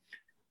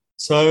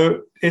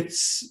 So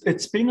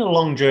it's been a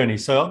long journey.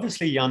 So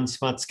obviously Jan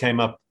Smuts came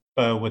up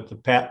with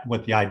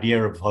the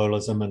idea of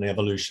holism and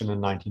evolution in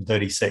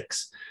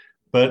 1936.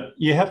 But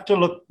you have to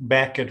look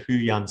back at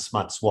who Jan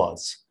Smuts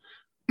was.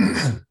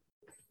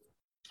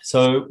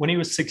 So when he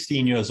was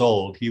 16 years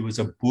old, he was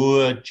a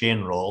Boer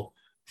general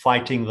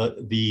fighting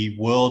the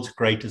world's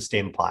greatest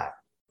empire,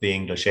 the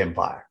English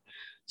Empire.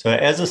 So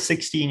as a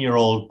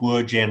 16-year-old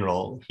Boer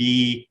general,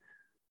 he,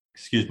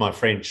 excuse my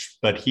French,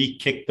 but he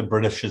kicked the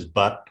British's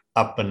butt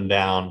up and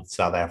down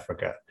South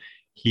Africa.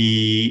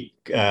 He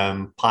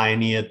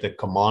pioneered the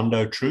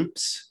commando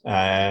troops.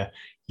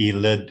 He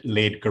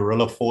led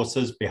guerrilla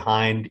forces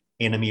behind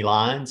enemy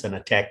lines and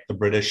attacked the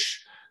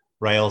British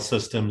rail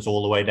systems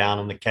all the way down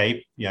in the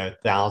Cape,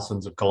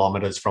 thousands of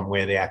kilometers from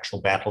where the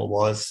actual battle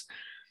was.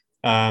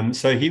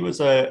 So he was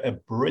a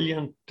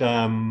brilliant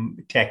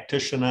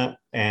tactician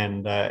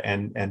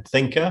and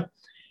thinker.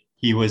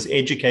 He was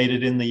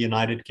educated in the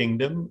United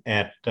Kingdom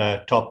at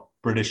top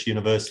British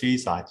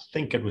universities. I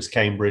think it was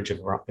Cambridge,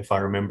 if I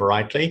remember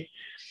rightly.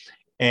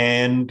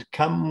 And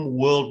come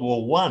World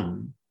War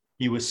I,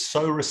 he was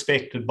so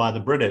respected by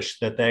the British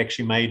that they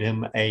actually made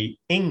him an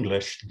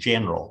English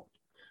general.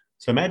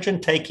 So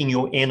imagine taking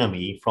your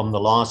enemy from the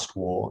last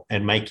war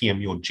and making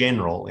him your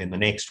general in the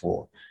next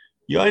war.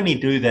 You only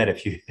do that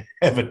if you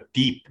have a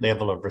deep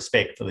level of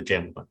respect for the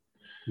gentleman.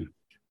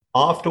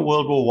 After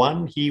World War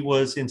I, he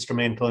was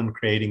instrumental in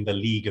creating the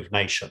League of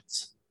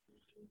Nations.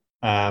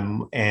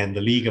 And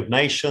the League of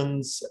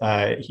Nations,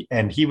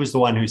 and he was the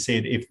one who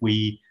said, if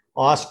we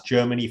ask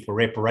Germany for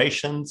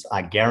reparations,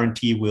 I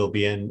guarantee we'll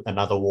be in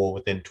another war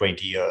within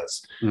 20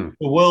 years. The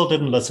world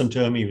didn't listen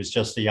to him. He was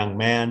just a young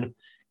man.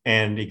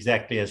 And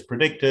exactly as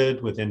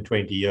predicted, within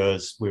 20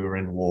 years, we were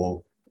in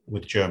war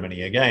with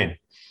Germany again.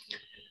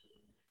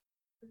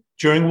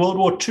 During World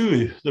War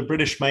II, the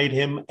British made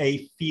him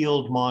a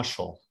field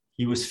marshal.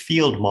 He was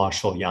Field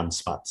Marshal Jan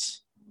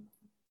Smuts.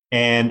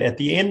 And at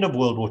the end of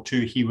World War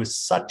II, he was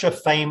such a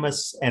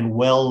famous and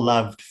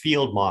well-loved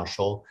field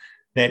marshal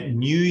that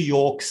New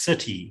York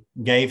City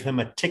gave him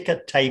a ticker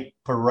tape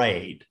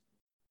parade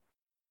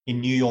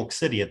in New York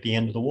City at the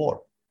end of the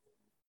war.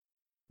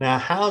 Now,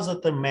 how is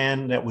it the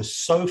man that was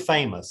so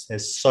famous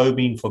has so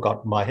been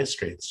forgotten by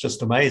history? It's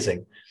just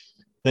amazing.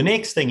 The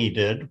next thing he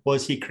did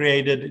was he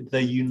created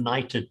the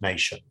United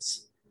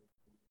Nations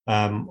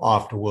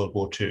after World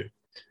War II.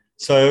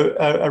 So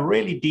a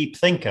really deep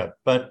thinker,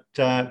 but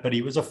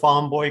he was a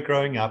farm boy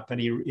growing up, and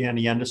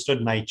he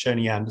understood nature and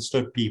he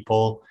understood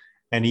people,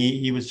 and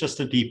he was just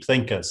a deep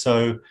thinker.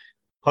 So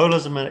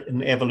holism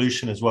and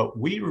evolution is what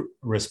we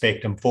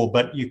respect him for,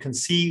 but you can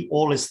see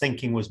all his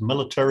thinking was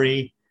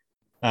military.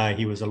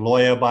 He was a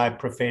lawyer by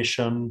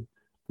profession,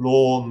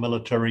 law,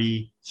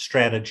 military,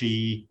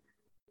 strategy,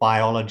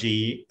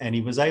 biology, and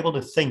he was able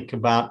to think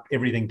about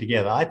everything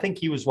together. I think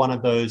he was one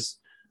of those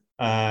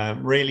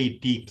really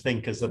deep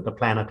thinkers that the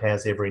planet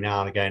has every now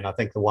and again. I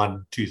think the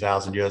one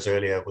 2,000 years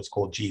earlier was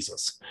called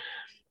Jesus.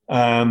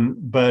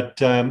 But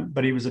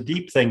he was a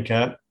deep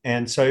thinker.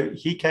 And so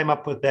he came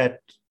up with that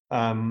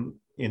in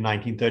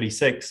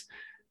 1936.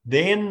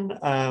 Then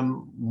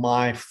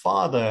my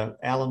father,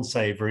 Alan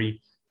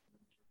Savory,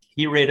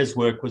 he read his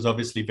work, was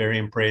obviously very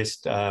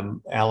impressed.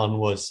 Alan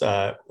was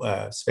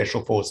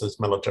Special Forces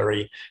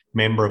military,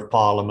 member of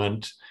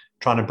parliament,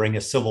 trying to bring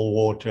a civil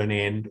war to an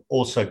end,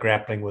 also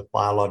grappling with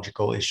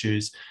biological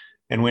issues.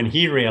 And when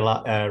he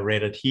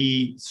read it,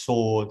 he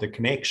saw the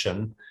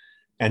connection.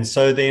 And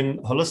so then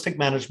holistic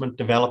management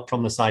developed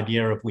from this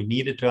idea of we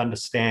needed to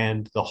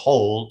understand the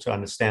whole to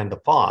understand the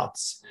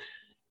parts.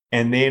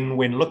 And then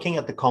when looking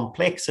at the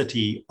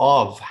complexity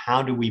of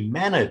how do we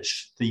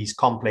manage these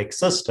complex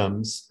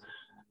systems,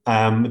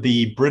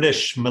 the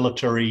British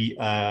military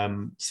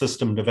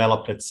system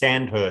developed at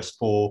Sandhurst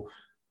for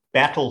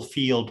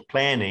battlefield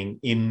planning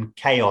in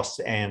chaos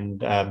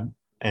and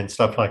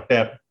stuff like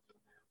that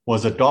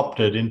was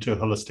adopted into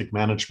holistic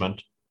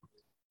management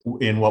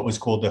in what was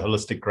called the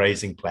Holistic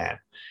Grazing Plan.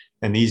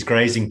 And these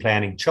grazing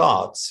planning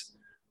charts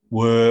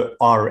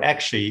are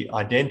actually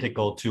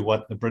identical to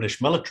what the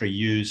British military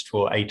used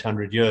for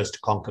 800 years to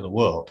conquer the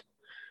world.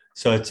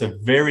 So it's a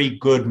very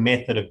good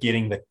method of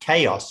getting the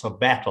chaos of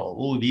battle.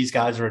 Oh, these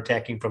guys are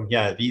attacking from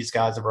here. These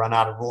guys have run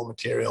out of raw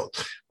material.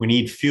 We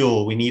need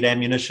fuel. We need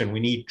ammunition. We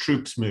need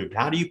troops moved.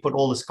 How do you put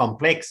all this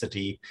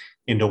complexity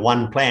into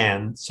one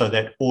plan so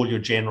that all your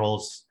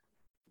generals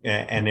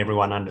and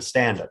everyone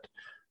understand it?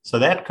 So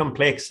that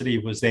complexity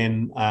was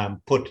then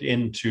put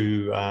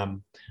into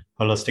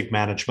holistic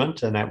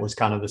management, and that was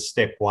kind of the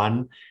step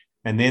one.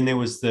 And then there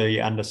was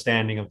the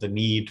understanding of the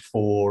need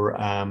for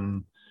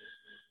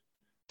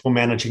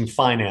managing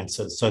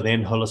finances. So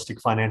then holistic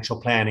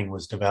financial planning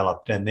was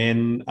developed. And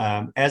then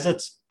as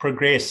it's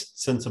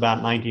progressed since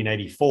about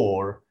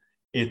 1984,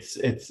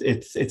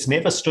 it's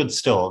never stood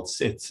still.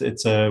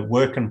 It's a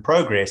work in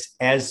progress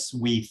as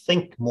we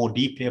think more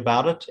deeply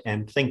about it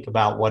and think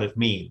about what it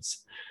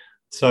means.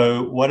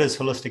 So what is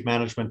holistic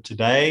management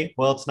today?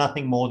 Well, it's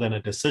nothing more than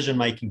a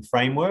decision-making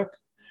framework.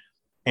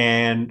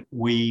 And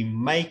we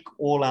make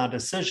all our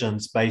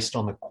decisions based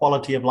on the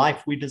quality of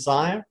life we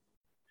desire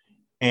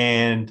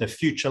and the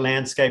future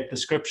landscape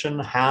description,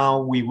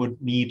 how we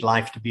would need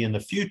life to be in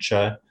the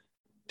future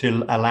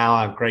to allow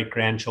our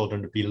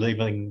great-grandchildren to be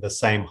living the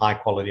same high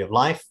quality of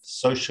life,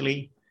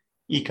 socially,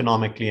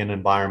 economically, and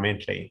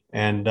environmentally.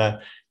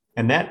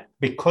 And that,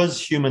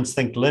 because humans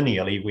think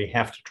linearly, we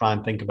have to try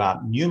and think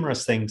about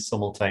numerous things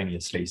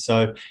simultaneously.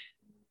 So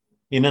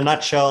in a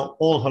nutshell,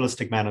 all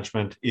holistic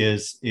management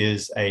is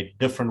a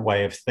different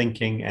way of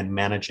thinking and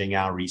managing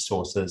our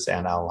resources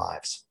and our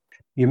lives.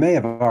 You may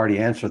have already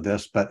answered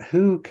this, but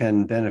who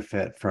can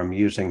benefit from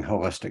using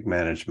holistic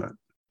management?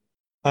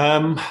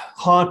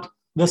 Hart,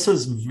 this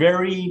is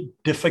very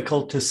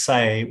difficult to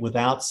say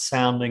without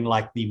sounding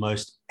like the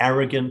most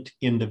arrogant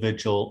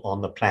individual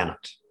on the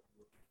planet.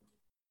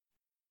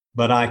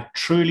 But I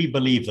truly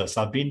believe this.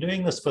 I've been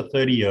doing this for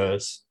 30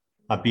 years.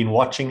 I've been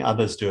watching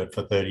others do it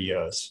for 30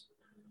 years.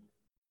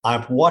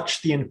 I've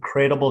watched the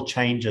incredible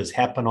changes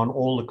happen on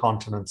all the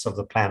continents of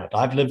the planet.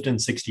 I've lived in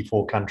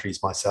 64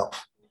 countries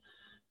myself.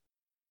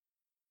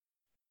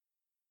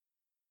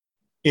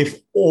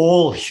 If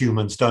all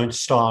humans don't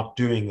start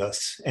doing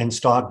this and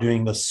start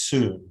doing this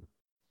soon,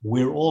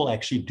 we're all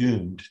actually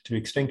doomed to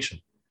extinction.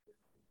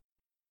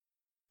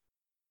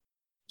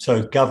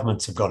 So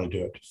governments have got to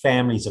do it.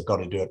 Families have got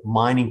to do it.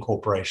 Mining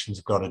corporations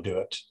have got to do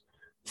it.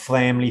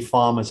 Family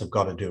farmers have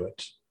got to do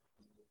it.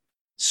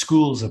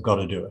 Schools have got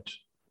to do it.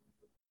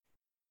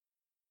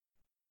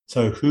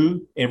 So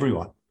who?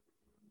 Everyone.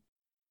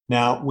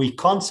 Now, we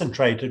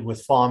concentrated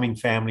with farming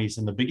families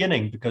in the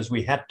beginning because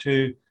we had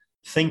to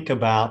think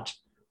about,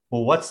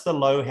 well, what's the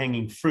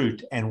low-hanging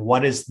fruit and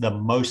what is the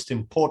most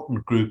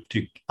important group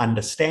to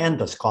understand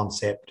this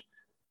concept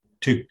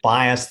to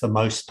buy us the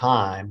most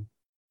time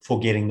for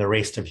getting the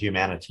rest of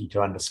humanity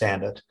to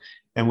understand it.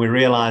 And we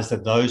realized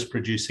that those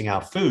producing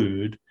our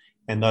food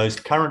and those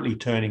currently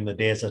turning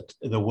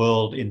the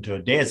world into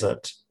a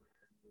desert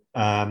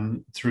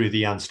through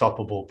the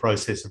unstoppable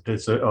process of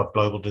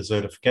global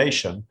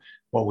desertification,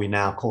 what we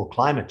now call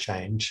climate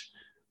change,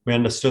 we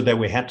understood that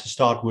we had to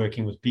start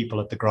working with people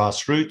at the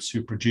grassroots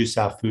who produce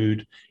our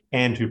food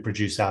and who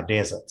produce our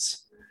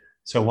deserts.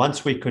 So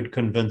once we could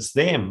convince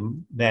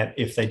them that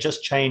if they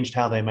just changed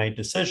how they made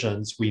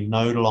decisions, we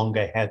no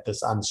longer had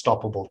this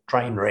unstoppable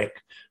train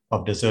wreck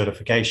of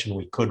desertification,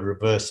 we could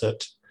reverse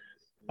it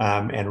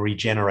and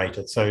regenerate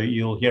it. So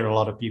you'll hear a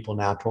lot of people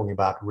now talking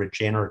about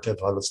regenerative,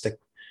 holistic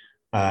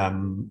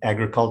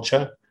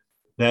agriculture.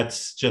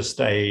 That's just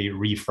a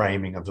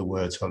reframing of the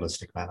words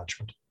holistic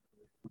management.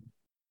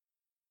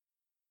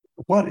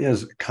 What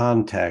is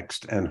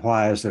context and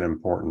why is it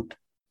important?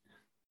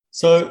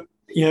 So,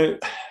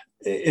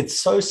 it's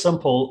so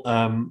simple.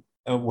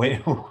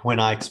 When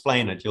I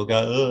explain it, you'll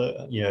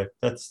go,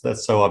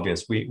 that's so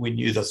obvious. We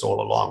knew this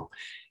all along,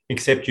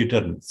 except you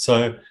didn't.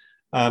 So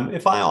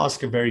if I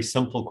ask a very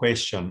simple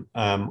question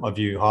of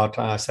you, Hart,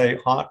 I say,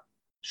 Hart,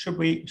 should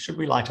we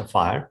light a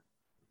fire?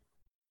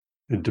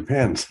 It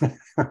depends.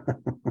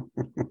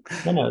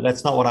 No,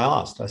 that's not what I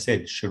asked. I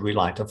said, should we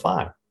light a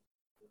fire?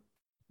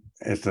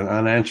 It's an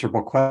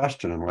unanswerable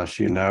question unless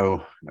you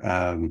know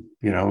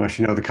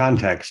the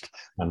context.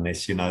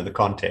 Unless you know the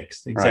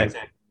context.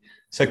 Exactly. Right.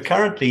 So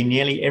currently,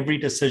 nearly every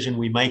decision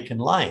we make in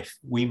life,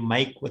 we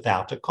make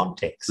without a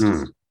context.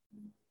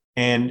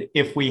 And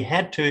if we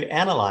had to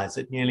analyze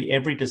it, nearly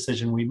every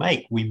decision we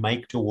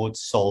make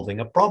towards solving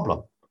a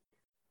problem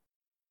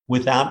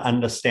without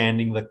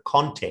understanding the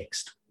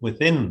context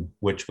within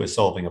which we're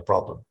solving a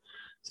problem.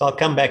 So I'll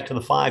come back to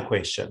the fire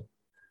question.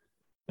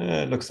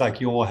 It looks like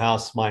your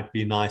house might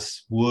be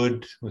nice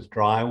wood with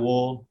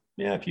drywall.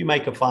 Yeah, if you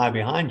make a fire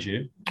behind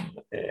you,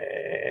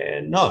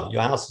 no,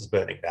 your house is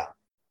burning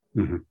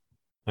down.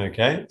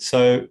 Okay,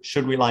 so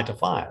should we light a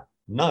fire?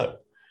 No,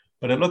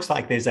 but it looks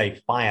like there's a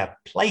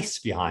fireplace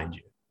behind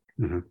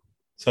you.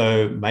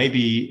 So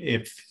maybe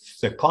if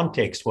the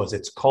context was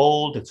it's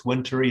cold, it's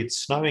wintry, it's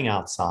snowing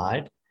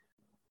outside,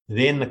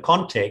 then the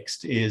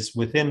context is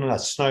within a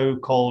snow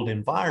cold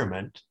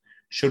environment.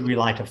 Should we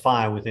light a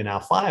fire within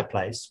our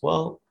fireplace?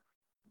 Well,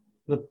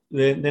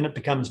 then it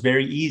becomes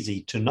very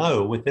easy to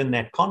know within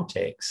that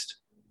context.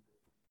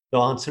 The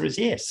answer is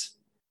yes.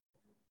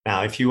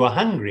 Now, if you were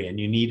hungry and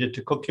you needed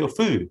to cook your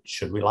food,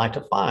 should we light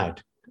a fire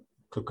to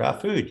cook our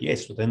food?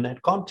 Yes, within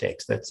that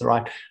context, that's the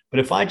right. But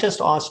if I just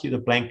ask you the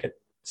blanket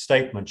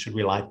statement, should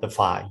we light the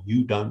fire?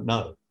 You don't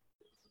know.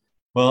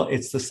 Well,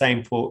 it's the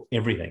same for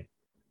everything.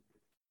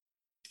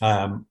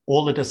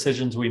 All the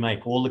decisions we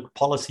make, all the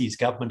policies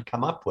government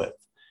come up with,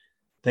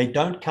 they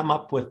don't come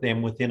up with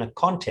them within a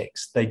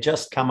context. They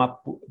just come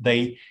up,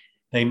 they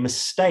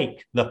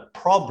mistake the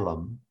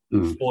problem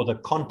for the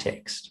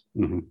context.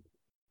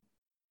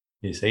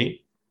 You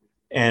see?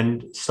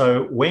 And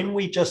so when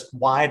we just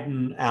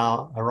widen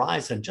our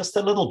horizon just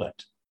a little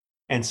bit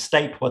and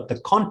state what the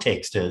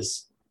context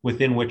is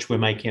within which we're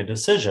making a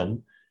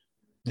decision,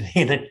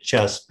 then it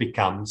just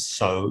becomes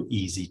so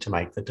easy to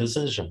make the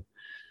decision.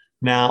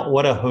 Now,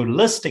 what a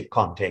holistic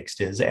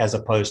context is, as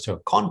opposed to a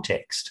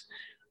context,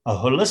 a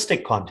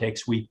holistic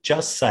context, we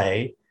just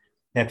say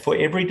that for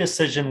every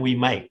decision we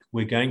make,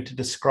 we're going to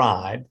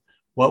describe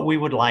what we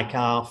would like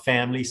our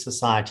family,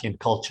 society, and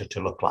culture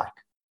to look like.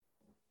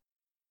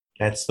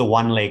 That's the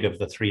one leg of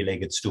the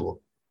three-legged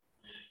stool.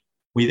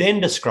 We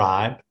then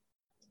describe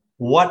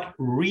what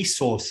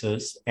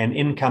resources and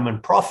income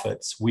and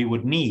profits we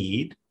would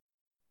need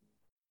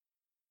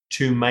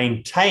to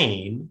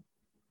maintain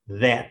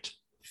that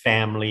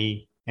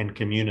family and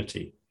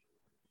community.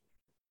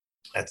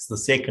 That's the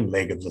second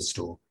leg of the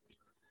stool.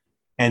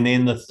 And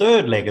then the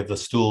third leg of the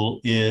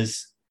stool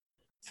is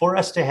for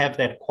us to have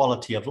that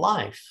quality of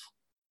life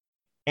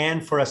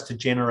and for us to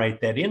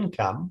generate that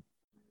income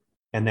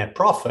and that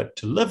profit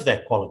to live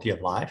that quality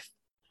of life,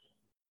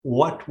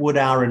 what would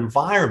our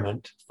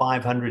environment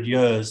 500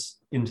 years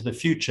into the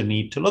future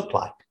need to look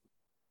like?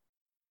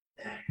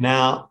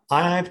 Now,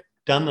 I've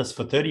done this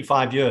for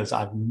 35 years.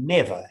 I've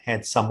never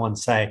had someone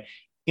say,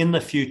 in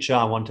the future,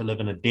 I want to live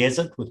in a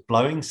desert with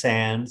blowing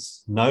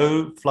sands,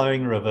 no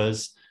flowing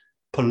rivers,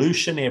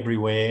 pollution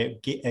everywhere,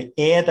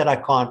 air that I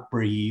can't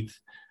breathe.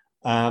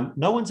 No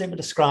one's ever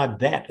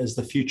described that as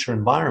the future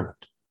environment.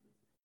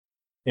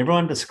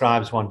 Everyone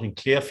describes wanting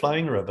clear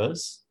flowing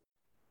rivers,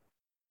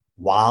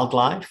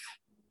 wildlife,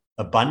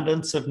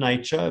 abundance of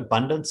nature,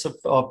 abundance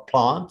of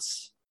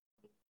plants,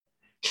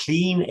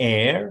 clean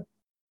air,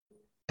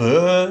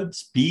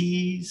 birds,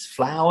 bees,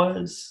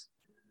 flowers.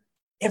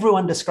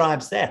 Everyone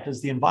describes that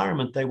as the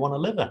environment they want to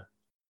live in.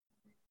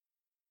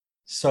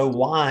 So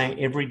why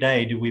every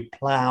day do we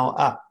plow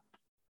up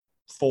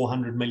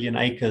 400 million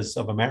acres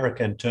of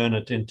America and turn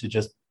it into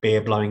just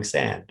bare blowing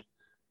sand?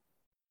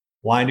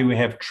 Why do we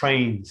have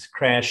trains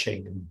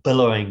crashing and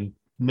billowing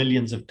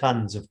millions of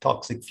tons of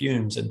toxic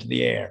fumes into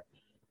the air?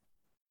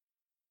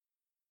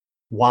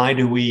 Why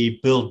do we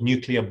build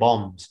nuclear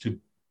bombs to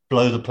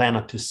blow the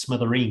planet to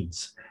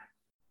smithereens?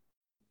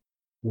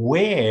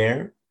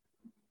 Where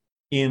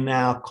in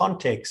our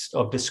context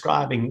of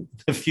describing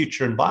the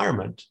future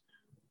environment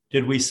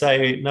did we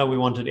say, no, we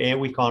wanted air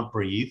we can't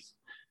breathe,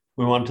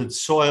 we wanted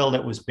soil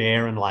that was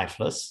bare and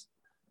lifeless,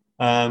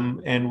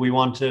 and we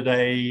wanted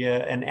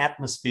an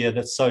atmosphere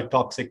that's so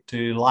toxic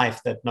to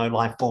life that no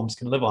life forms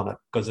can live on it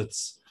because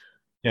it's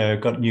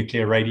got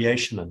nuclear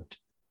radiation in it.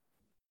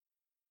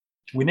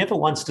 We never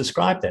once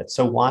described that.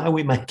 So why are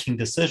we making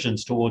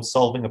decisions towards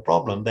solving a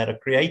problem that are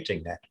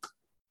creating that?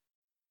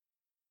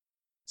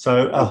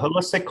 So a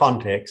holistic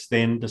context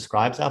then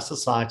describes our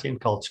society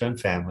and culture and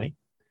family,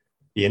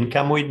 the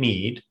income we'd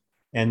need,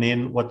 and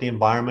then what the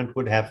environment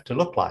would have to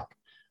look like.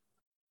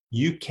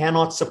 You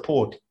cannot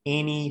support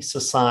any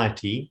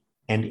society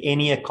and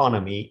any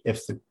economy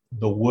if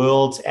the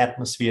world's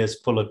atmosphere is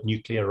full of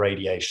nuclear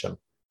radiation.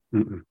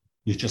 You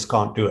just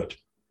can't do it.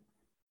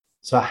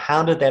 So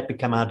how did that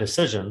become our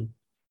decision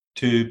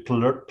to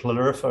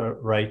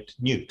proliferate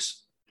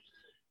nukes?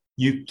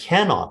 You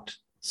cannot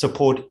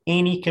support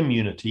any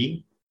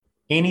community,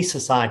 any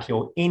society,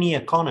 or any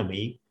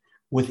economy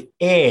with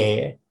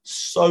air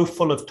so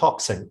full of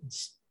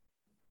toxins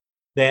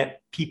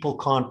that people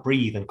can't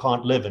breathe and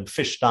can't live and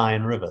fish die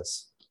in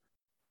rivers.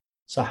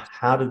 So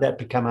how did that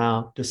become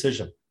our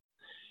decision?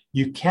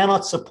 You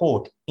cannot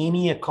support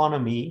any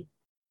economy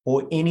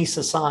or any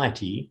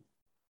society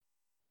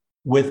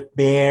with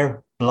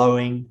bare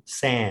blowing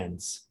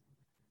sands.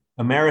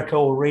 America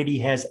already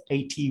has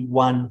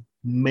 81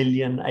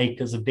 million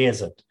acres of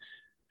desert.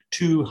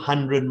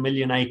 200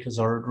 million acres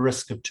are at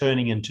risk of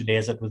turning into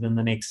desert within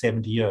the next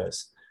 70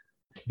 years.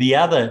 The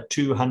other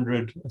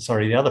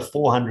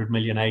 400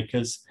 million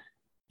acres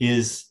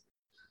is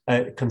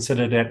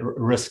considered at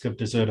risk of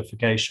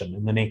desertification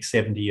in the next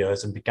 70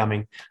 years and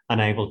becoming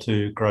unable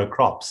to grow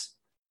crops.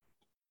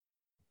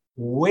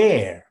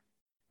 Where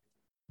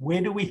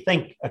do we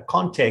think a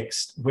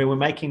context where we're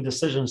making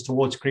decisions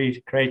towards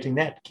creating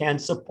that can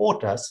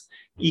support us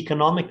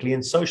economically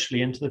and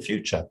socially into the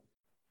future?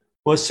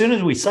 Well, as soon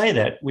as we say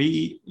that,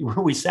 we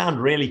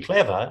sound really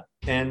clever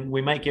and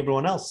we make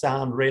everyone else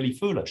sound really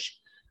foolish.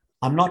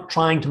 I'm not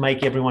trying to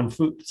make everyone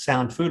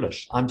sound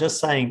foolish. I'm just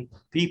saying,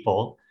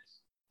 people,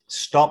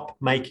 stop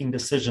making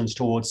decisions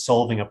towards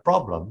solving a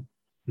problem.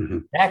 Mm-hmm.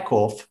 Back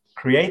off,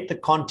 create the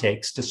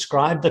context,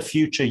 describe the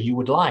future you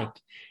would like,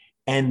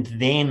 and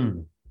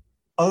then,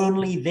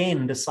 only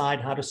then,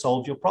 decide how to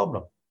solve your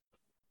problem.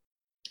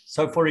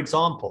 So, for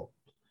example,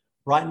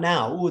 right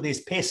now,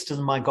 there's pests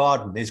in my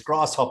garden. There's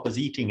grasshoppers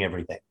eating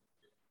everything.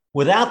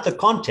 Without the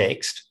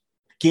context,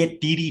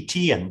 get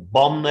DDT and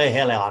bomb the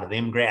hell out of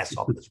them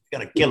grasshoppers. We've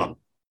got to kill them.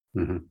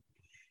 Mm-hmm.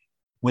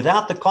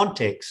 Without the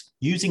context,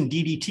 using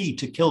DDT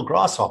to kill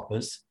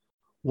grasshoppers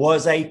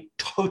was a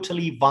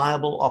totally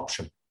viable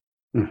option.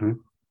 Mm-hmm.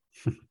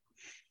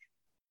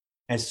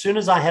 As soon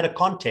as I had a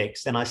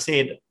context and I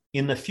said,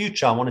 in the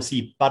future, I want to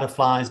see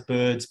butterflies,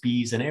 birds,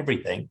 bees, and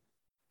everything.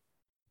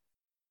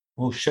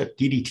 Well, shit,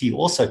 DDT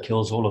also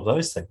kills all of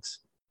those things.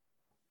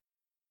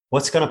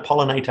 What's going to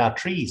pollinate our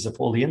trees if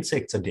all the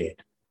insects are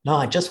dead? No,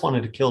 I just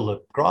wanted to kill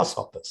the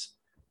grasshoppers.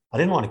 I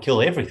didn't want to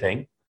kill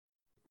everything.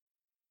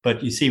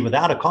 But you see,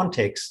 without a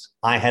context,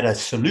 I had a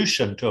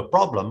solution to a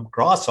problem,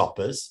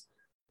 grasshoppers,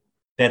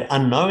 that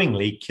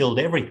unknowingly killed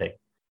everything.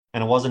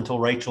 And it wasn't until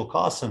Rachel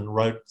Carson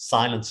wrote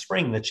Silent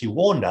Spring that she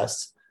warned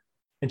us.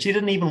 And she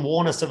didn't even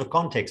warn us of a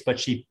context, but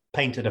she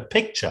painted a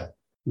picture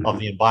of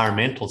the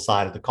environmental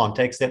side of the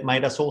context that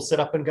made us all sit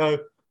up and go,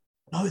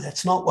 no,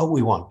 that's not what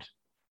we want.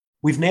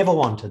 We've never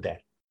wanted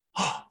that.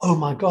 Oh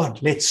my God,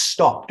 let's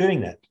stop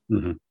doing that.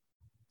 Mm-hmm.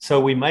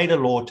 So we made a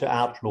law to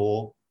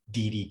outlaw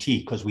DDT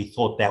because we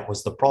thought that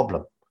was the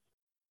problem.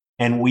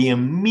 And we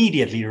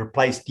immediately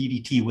replaced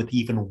DDT with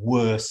even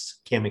worse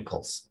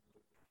chemicals.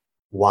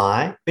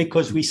 Why?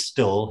 Because we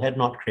still had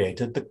not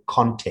created the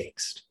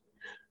context,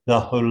 the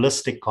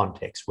holistic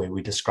context where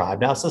we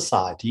described our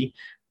society,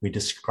 we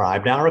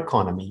described our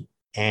economy,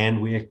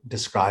 and we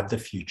described the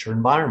future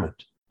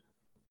environment.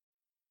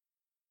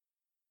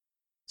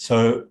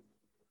 So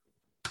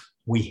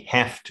we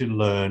have to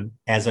learn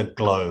as a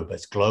globe,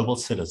 as global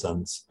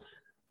citizens,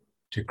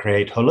 to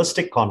create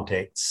holistic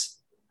contexts,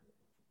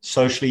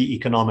 socially,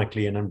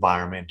 economically, and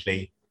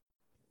environmentally,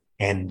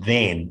 and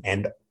then,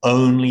 and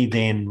only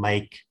then,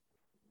 make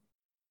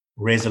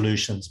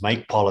resolutions,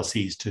 make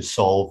policies to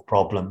solve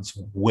problems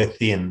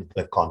within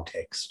the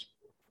context.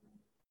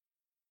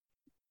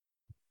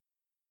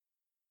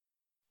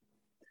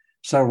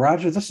 So,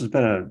 Roger, this has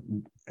been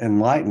an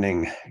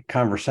enlightening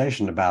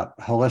conversation about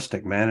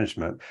holistic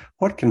management.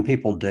 What can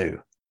people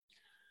do?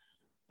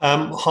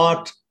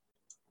 Hart,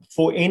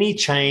 for any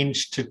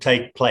change to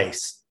take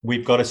place,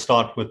 we've got to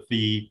start with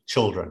the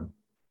children.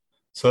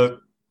 So,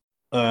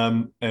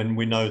 and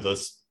we know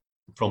this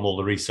from all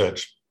the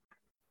research,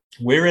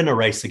 we're in a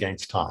race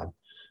against time.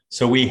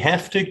 So we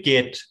have to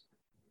get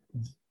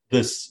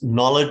this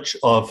knowledge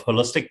of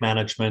holistic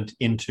management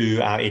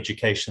into our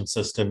education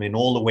system in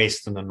all the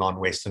Western and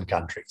non-Western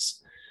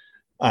countries.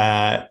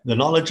 The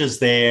knowledge is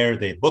there,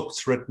 there are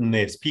books written,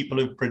 there's people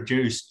who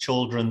produce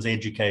children's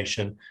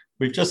education.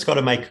 We've just got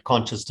to make a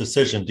conscious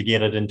decision to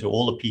get it into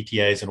all the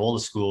PTAs and all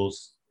the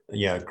schools,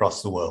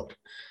 across the world.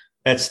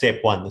 That's step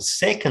one. The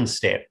second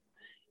step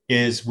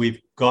is we've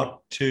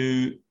got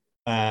to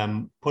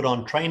put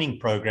on training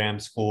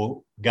programs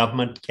for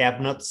government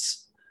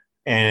cabinets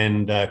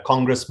and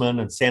congressmen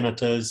and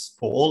senators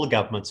for all the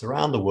governments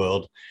around the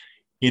world.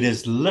 It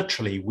is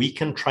literally, we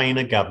can train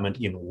a government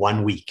in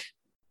 1 week.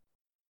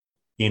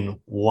 In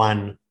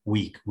 1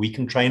 week, we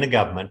can train a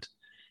government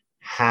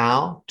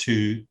how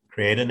to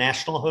create a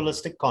national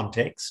holistic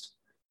context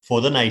for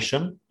the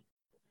nation,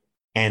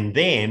 and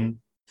then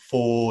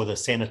for the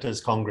senators,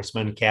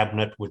 congressmen,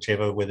 cabinet,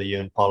 whichever, whether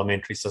you're in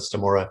parliamentary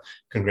system or a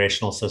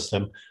congressional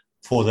system,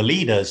 for the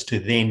leaders to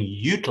then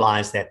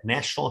utilize that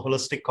national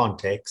holistic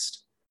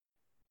context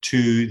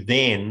to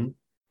then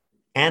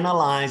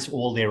analyze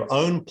all their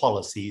own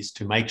policies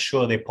to make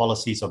sure their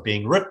policies are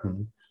being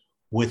written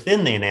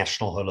within their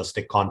national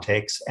holistic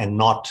context and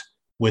not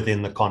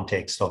within the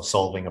context of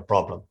solving a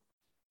problem.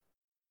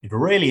 It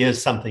really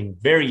is something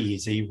very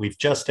easy. We've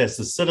just, as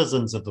the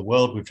citizens of the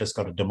world, we've just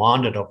got to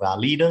demand it of our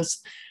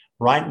leaders.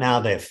 Right now,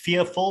 they're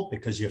fearful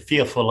because you're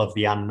fearful of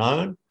the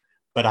unknown.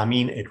 But I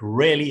mean, it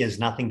really is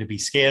nothing to be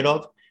scared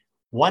of.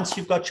 Once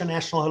you've got your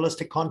national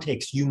holistic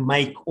context, you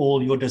make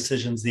all your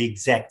decisions the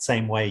exact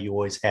same way you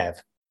always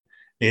have.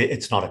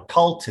 It's not a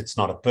cult. It's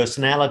not a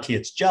personality.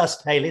 It's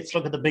just, hey, let's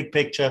look at the big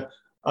picture.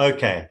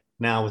 Okay,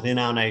 now within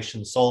our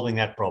nation, solving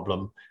that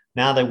problem,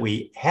 Now that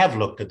we have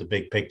looked at the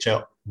big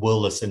picture,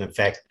 will this in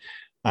effect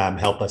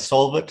help us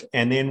solve it?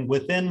 And then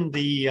within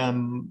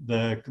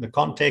the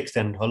context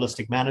and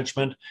holistic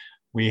management,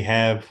 we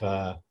have,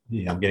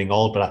 I'm getting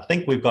old, but I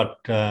think we've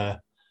got the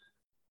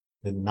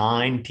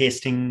 9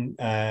 testing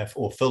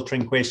or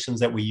filtering questions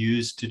that we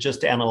use to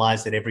just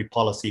analyze that every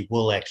policy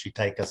will actually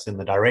take us in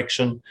the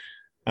direction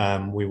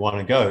we want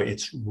to go.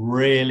 It's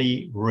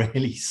really,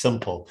 really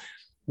simple.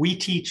 We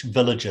teach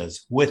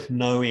villagers with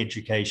no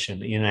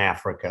education in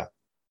Africa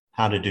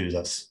how to do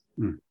this.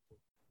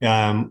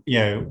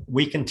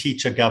 We can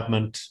teach a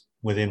government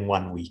within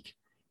 1 week.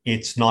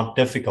 It's not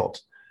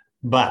difficult.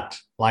 But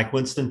like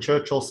Winston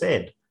Churchill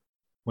said,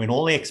 when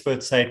all the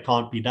experts say it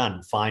can't be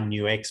done, find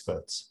new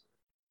experts.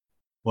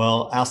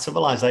 Well, our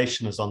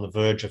civilization is on the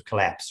verge of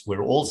collapse.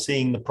 We're all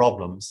seeing the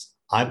problems.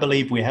 I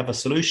believe we have a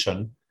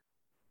solution.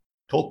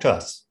 Talk to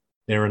us.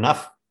 There are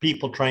enough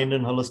people trained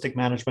in holistic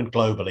management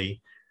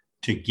globally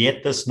to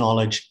get this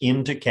knowledge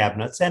into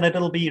cabinets, and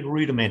it'll be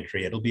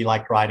rudimentary. It'll be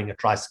like riding a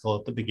tricycle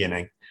at the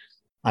beginning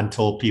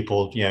until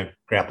people,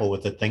 grapple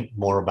with it, think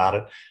more about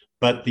it.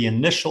 But the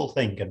initial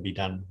thing can be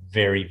done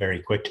very,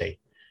 very quickly.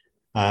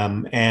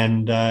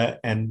 And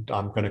I'm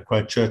going to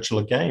quote Churchill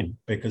again,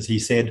 because he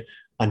said,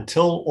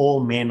 "Until all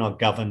men are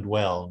governed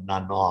well,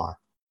 none are."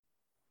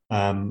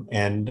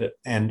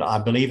 And I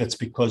believe it's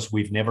because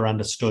we've never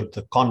understood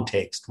the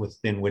context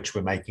within which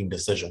we're making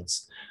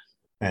decisions.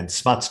 And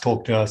Smuts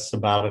talked to us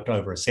about it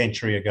over a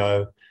century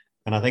ago.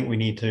 And I think we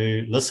need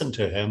to listen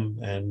to him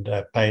and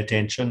pay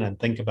attention and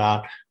think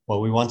about what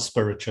we want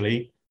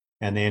spiritually,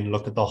 and then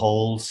look at the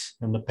holes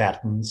and the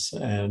patterns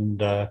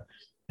and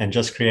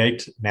just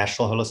create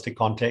national holistic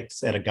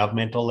contexts at a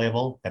governmental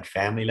level, at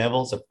family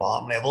levels, at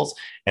farm levels,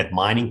 at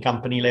mining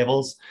company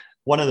levels.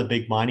 One of the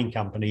big mining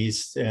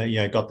companies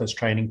got this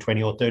training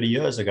 20 or 30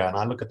 years ago, and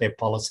I look at their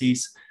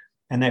policies,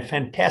 and they're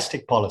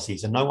fantastic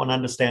policies, and no one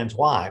understands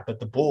why, but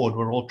the board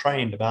were all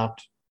trained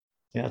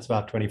it's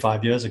about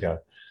 25 years ago.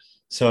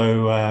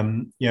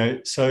 So,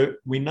 so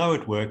we know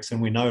it works,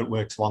 and we know it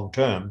works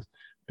long-term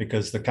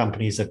because the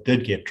companies that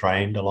did get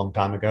trained a long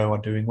time ago are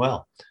doing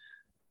well.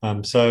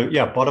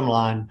 Bottom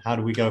line, how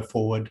do we go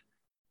forward?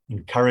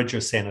 Encourage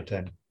your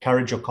senator,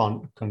 encourage your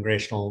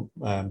congressional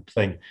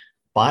thing.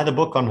 Buy the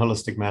book on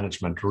holistic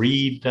management.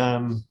 Read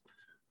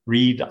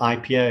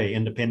IPA,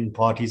 Independent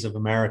Parties of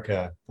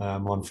America,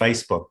 on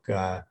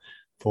Facebook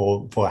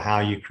for how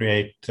you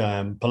create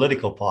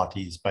political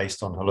parties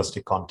based on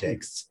holistic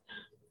contexts.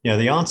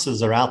 The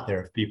answers are out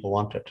there if people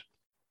want it.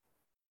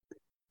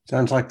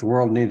 Sounds like the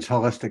world needs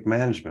holistic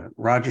management.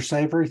 Roger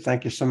Savory,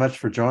 thank you so much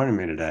for joining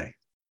me today.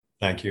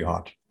 Thank you,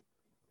 Hart.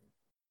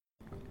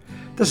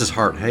 This is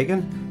Hart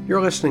Hagen.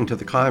 You're listening to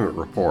the Climate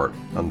Report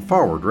on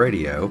Forward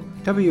Radio,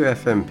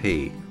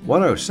 WFMP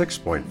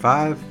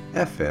 106.5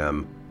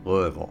 FM,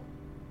 Louisville.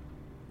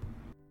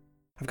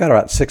 I've got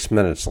about 6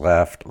 minutes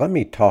left. Let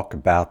me talk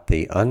about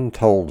the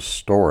untold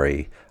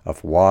story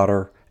of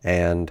water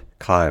and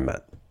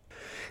climate.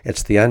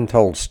 It's the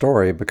untold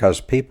story because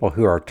people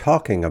who are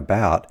talking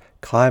about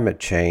climate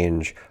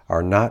change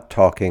are not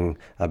talking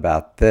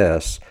about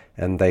this,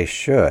 and they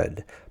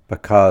should,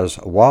 because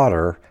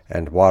water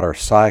and water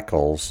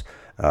cycles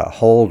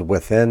hold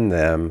within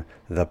them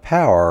the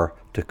power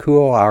to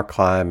cool our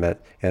climate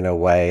in a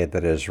way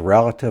that is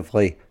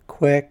relatively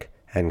quick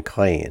and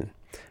clean.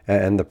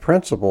 And the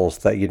principles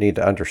that you need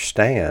to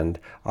understand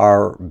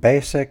are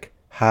basic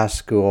high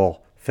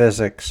school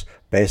physics,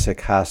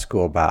 basic high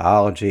school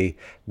biology,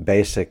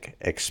 basic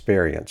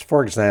experience.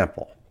 For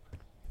example,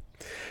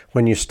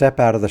 when you step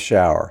out of the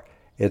shower,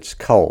 it's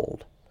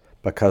cold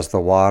because the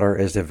water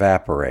is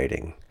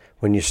evaporating.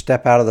 When you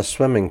step out of the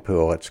swimming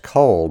pool, it's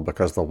cold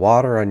because the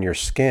water on your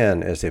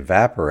skin is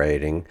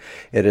evaporating.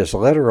 It is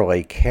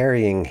literally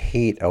carrying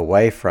heat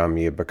away from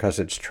you because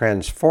it's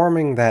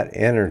transforming that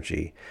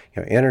energy.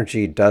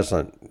 Energy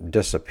doesn't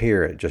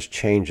disappear, it just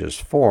changes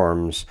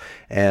forms,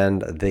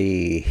 and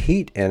the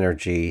heat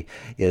energy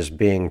is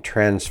being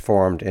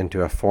transformed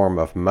into a form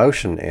of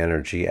motion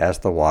energy as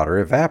the water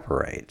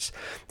evaporates.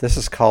 This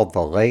is called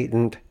the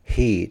latent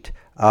heat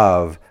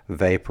of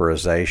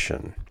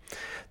vaporization.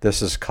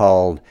 This is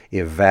called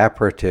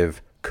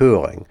evaporative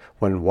cooling.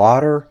 When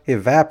water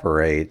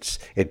evaporates,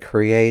 it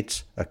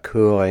creates a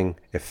cooling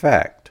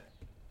effect.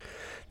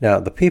 Now,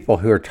 the people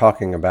who are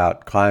talking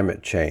about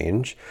climate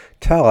change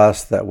tell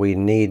us that we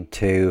need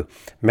to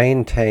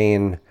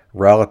maintain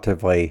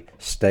relatively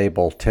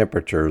stable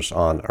temperatures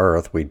on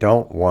Earth. We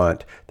don't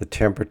want the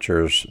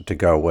temperatures to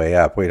go way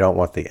up. We don't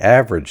want the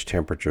average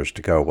temperatures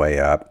to go way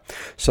up.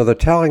 So they're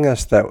telling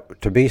us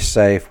that to be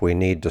safe, we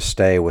need to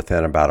stay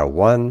within about a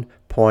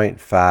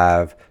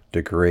 1.5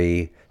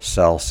 degree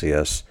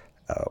Celsius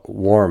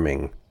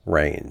warming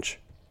range.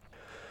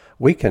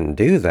 We can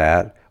do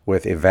that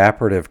with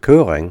evaporative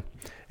cooling,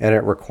 and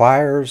it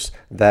requires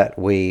that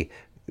we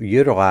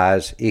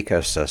utilize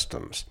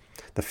ecosystems.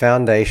 The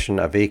foundation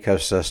of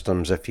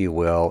ecosystems, if you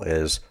will,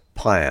 is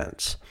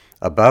plants.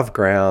 Above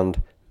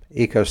ground,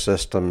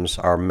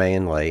 ecosystems are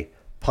mainly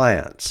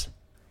plants.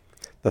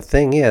 The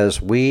thing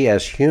is, we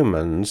as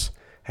humans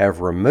have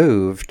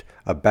removed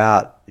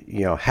about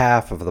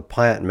half of the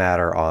plant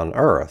matter on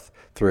Earth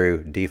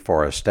through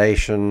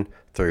deforestation,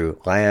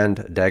 through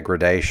land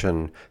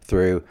degradation,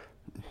 through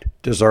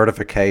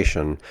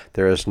desertification.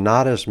 There is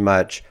not as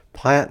much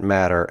plant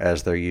matter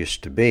as there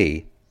used to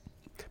be.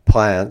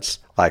 Plants,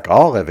 like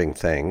all living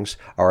things,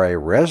 are a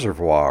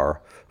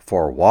reservoir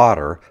for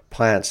water.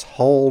 Plants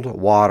hold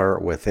water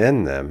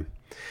within them,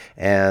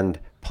 and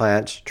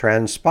plants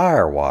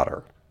transpire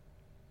water.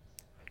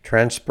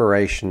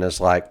 Transpiration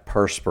is like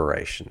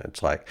perspiration.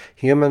 It's like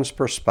humans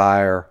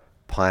perspire,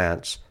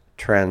 plants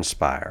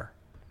transpire.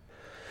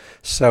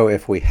 So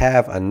if we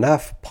have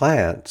enough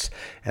plants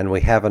and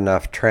we have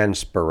enough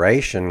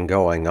transpiration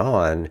going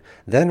on,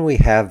 then we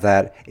have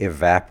that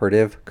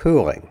evaporative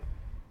cooling.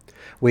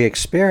 We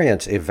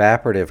experience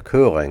evaporative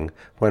cooling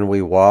when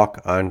we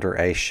walk under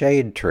a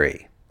shade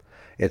tree.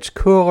 It's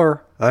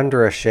cooler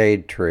under a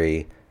shade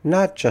tree,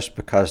 not just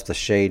because the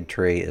shade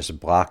tree is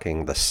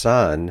blocking the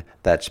sun,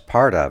 that's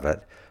part of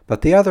it,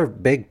 but the other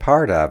big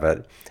part of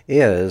it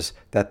is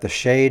that the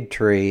shade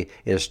tree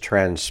is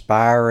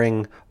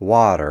transpiring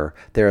water.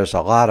 There is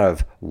a lot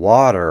of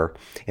water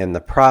in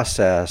the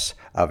process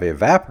of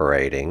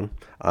evaporating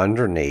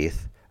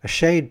underneath a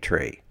shade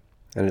tree.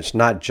 And it's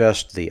not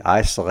just the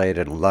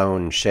isolated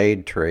lone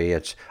shade tree,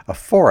 it's a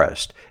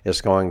forest is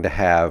going to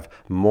have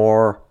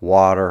more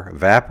water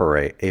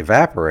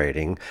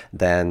evaporating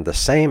than the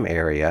same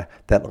area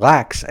that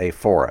lacks a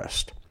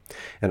forest.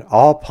 And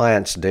all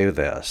plants do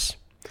this.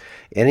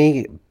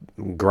 Any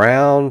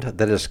ground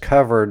that is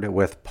covered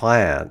with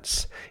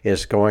plants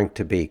is going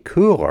to be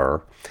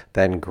cooler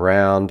than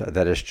ground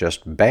that is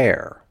just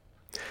bare.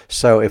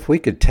 So if we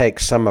could take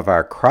some of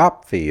our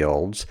crop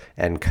fields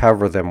and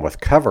cover them with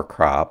cover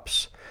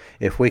crops,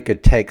 if we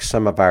could take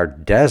some of our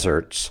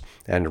deserts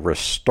and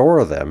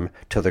restore them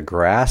to the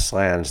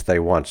grasslands they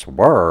once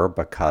were,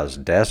 because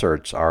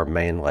deserts are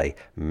mainly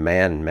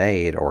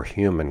man-made or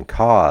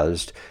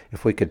human-caused,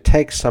 if we could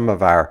take some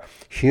of our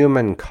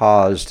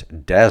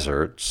human-caused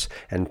deserts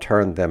and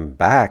turn them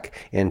back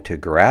into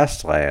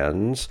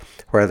grasslands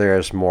where there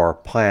is more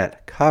plant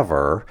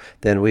cover,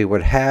 then we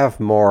would have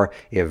more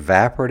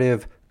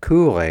evaporative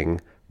cooling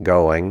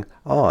going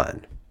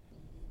on.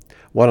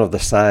 One of the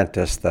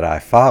scientists that I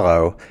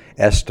follow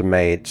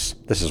estimates,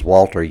 this is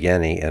Walter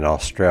Jehne in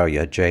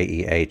Australia,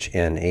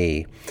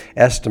 Jehne,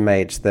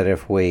 estimates that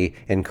if we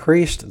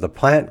increased the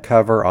plant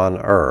cover on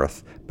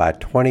Earth by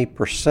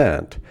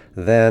 20%,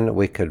 then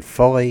we could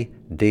fully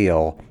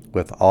deal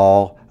with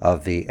all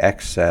of the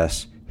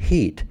excess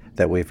heat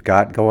that we've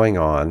got going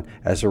on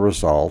as a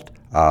result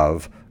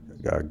of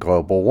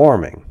global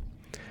warming.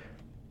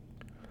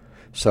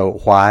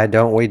 So why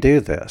don't we do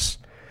this?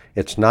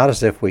 It's not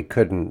as if we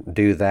couldn't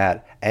do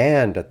that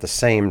and at the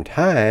same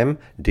time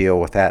deal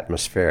with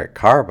atmospheric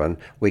carbon.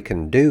 We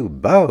can do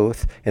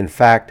both. In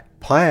fact,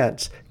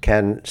 plants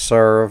can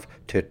serve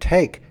to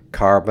take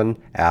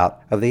carbon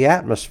out of the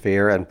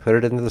atmosphere and put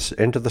it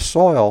into the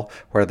soil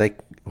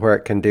where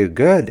it can do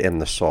good in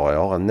the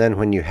soil. And then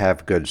when you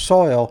have good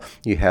soil,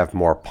 you have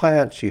more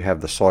plants, you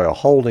have the soil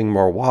holding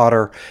more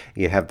water,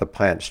 you have the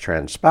plants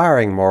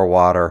transpiring more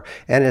water,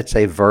 and it's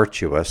a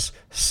virtuous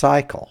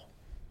cycle.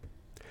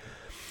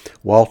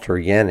 Walter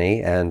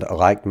Jehne and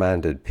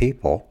like-minded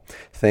people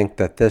think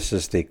that this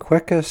is the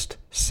quickest,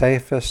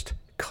 safest,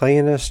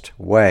 cleanest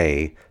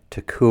way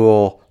to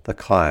cool the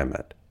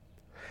climate.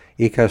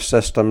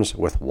 Ecosystems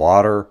with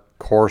water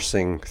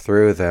coursing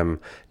through them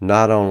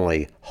not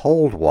only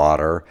hold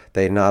water,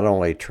 they not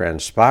only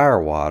transpire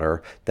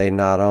water, they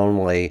not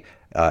only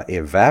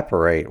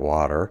evaporate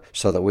water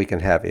so that we can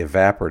have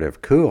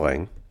evaporative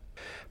cooling,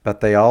 but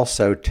they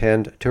also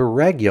tend to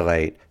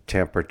regulate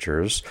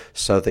temperatures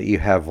so that you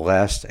have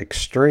less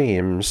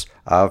extremes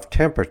of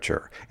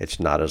temperature.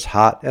 It's not as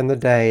hot in the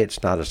day,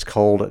 it's not as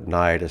cold at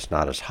night, it's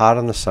not as hot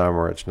in the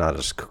summer, it's not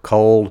as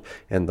cold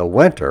in the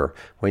winter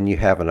when you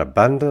have an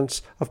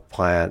abundance of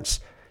plants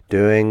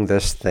doing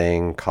this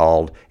thing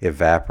called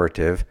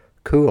evaporative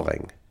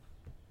cooling.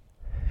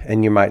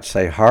 And you might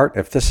say, Hart,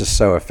 if this is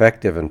so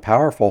effective and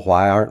powerful,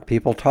 why aren't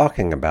people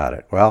talking about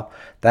it? Well,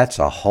 that's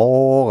a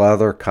whole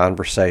other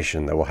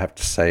conversation that we'll have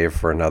to save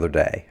for another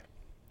day.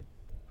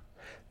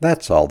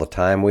 That's all the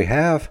time we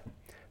have.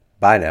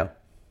 Bye now.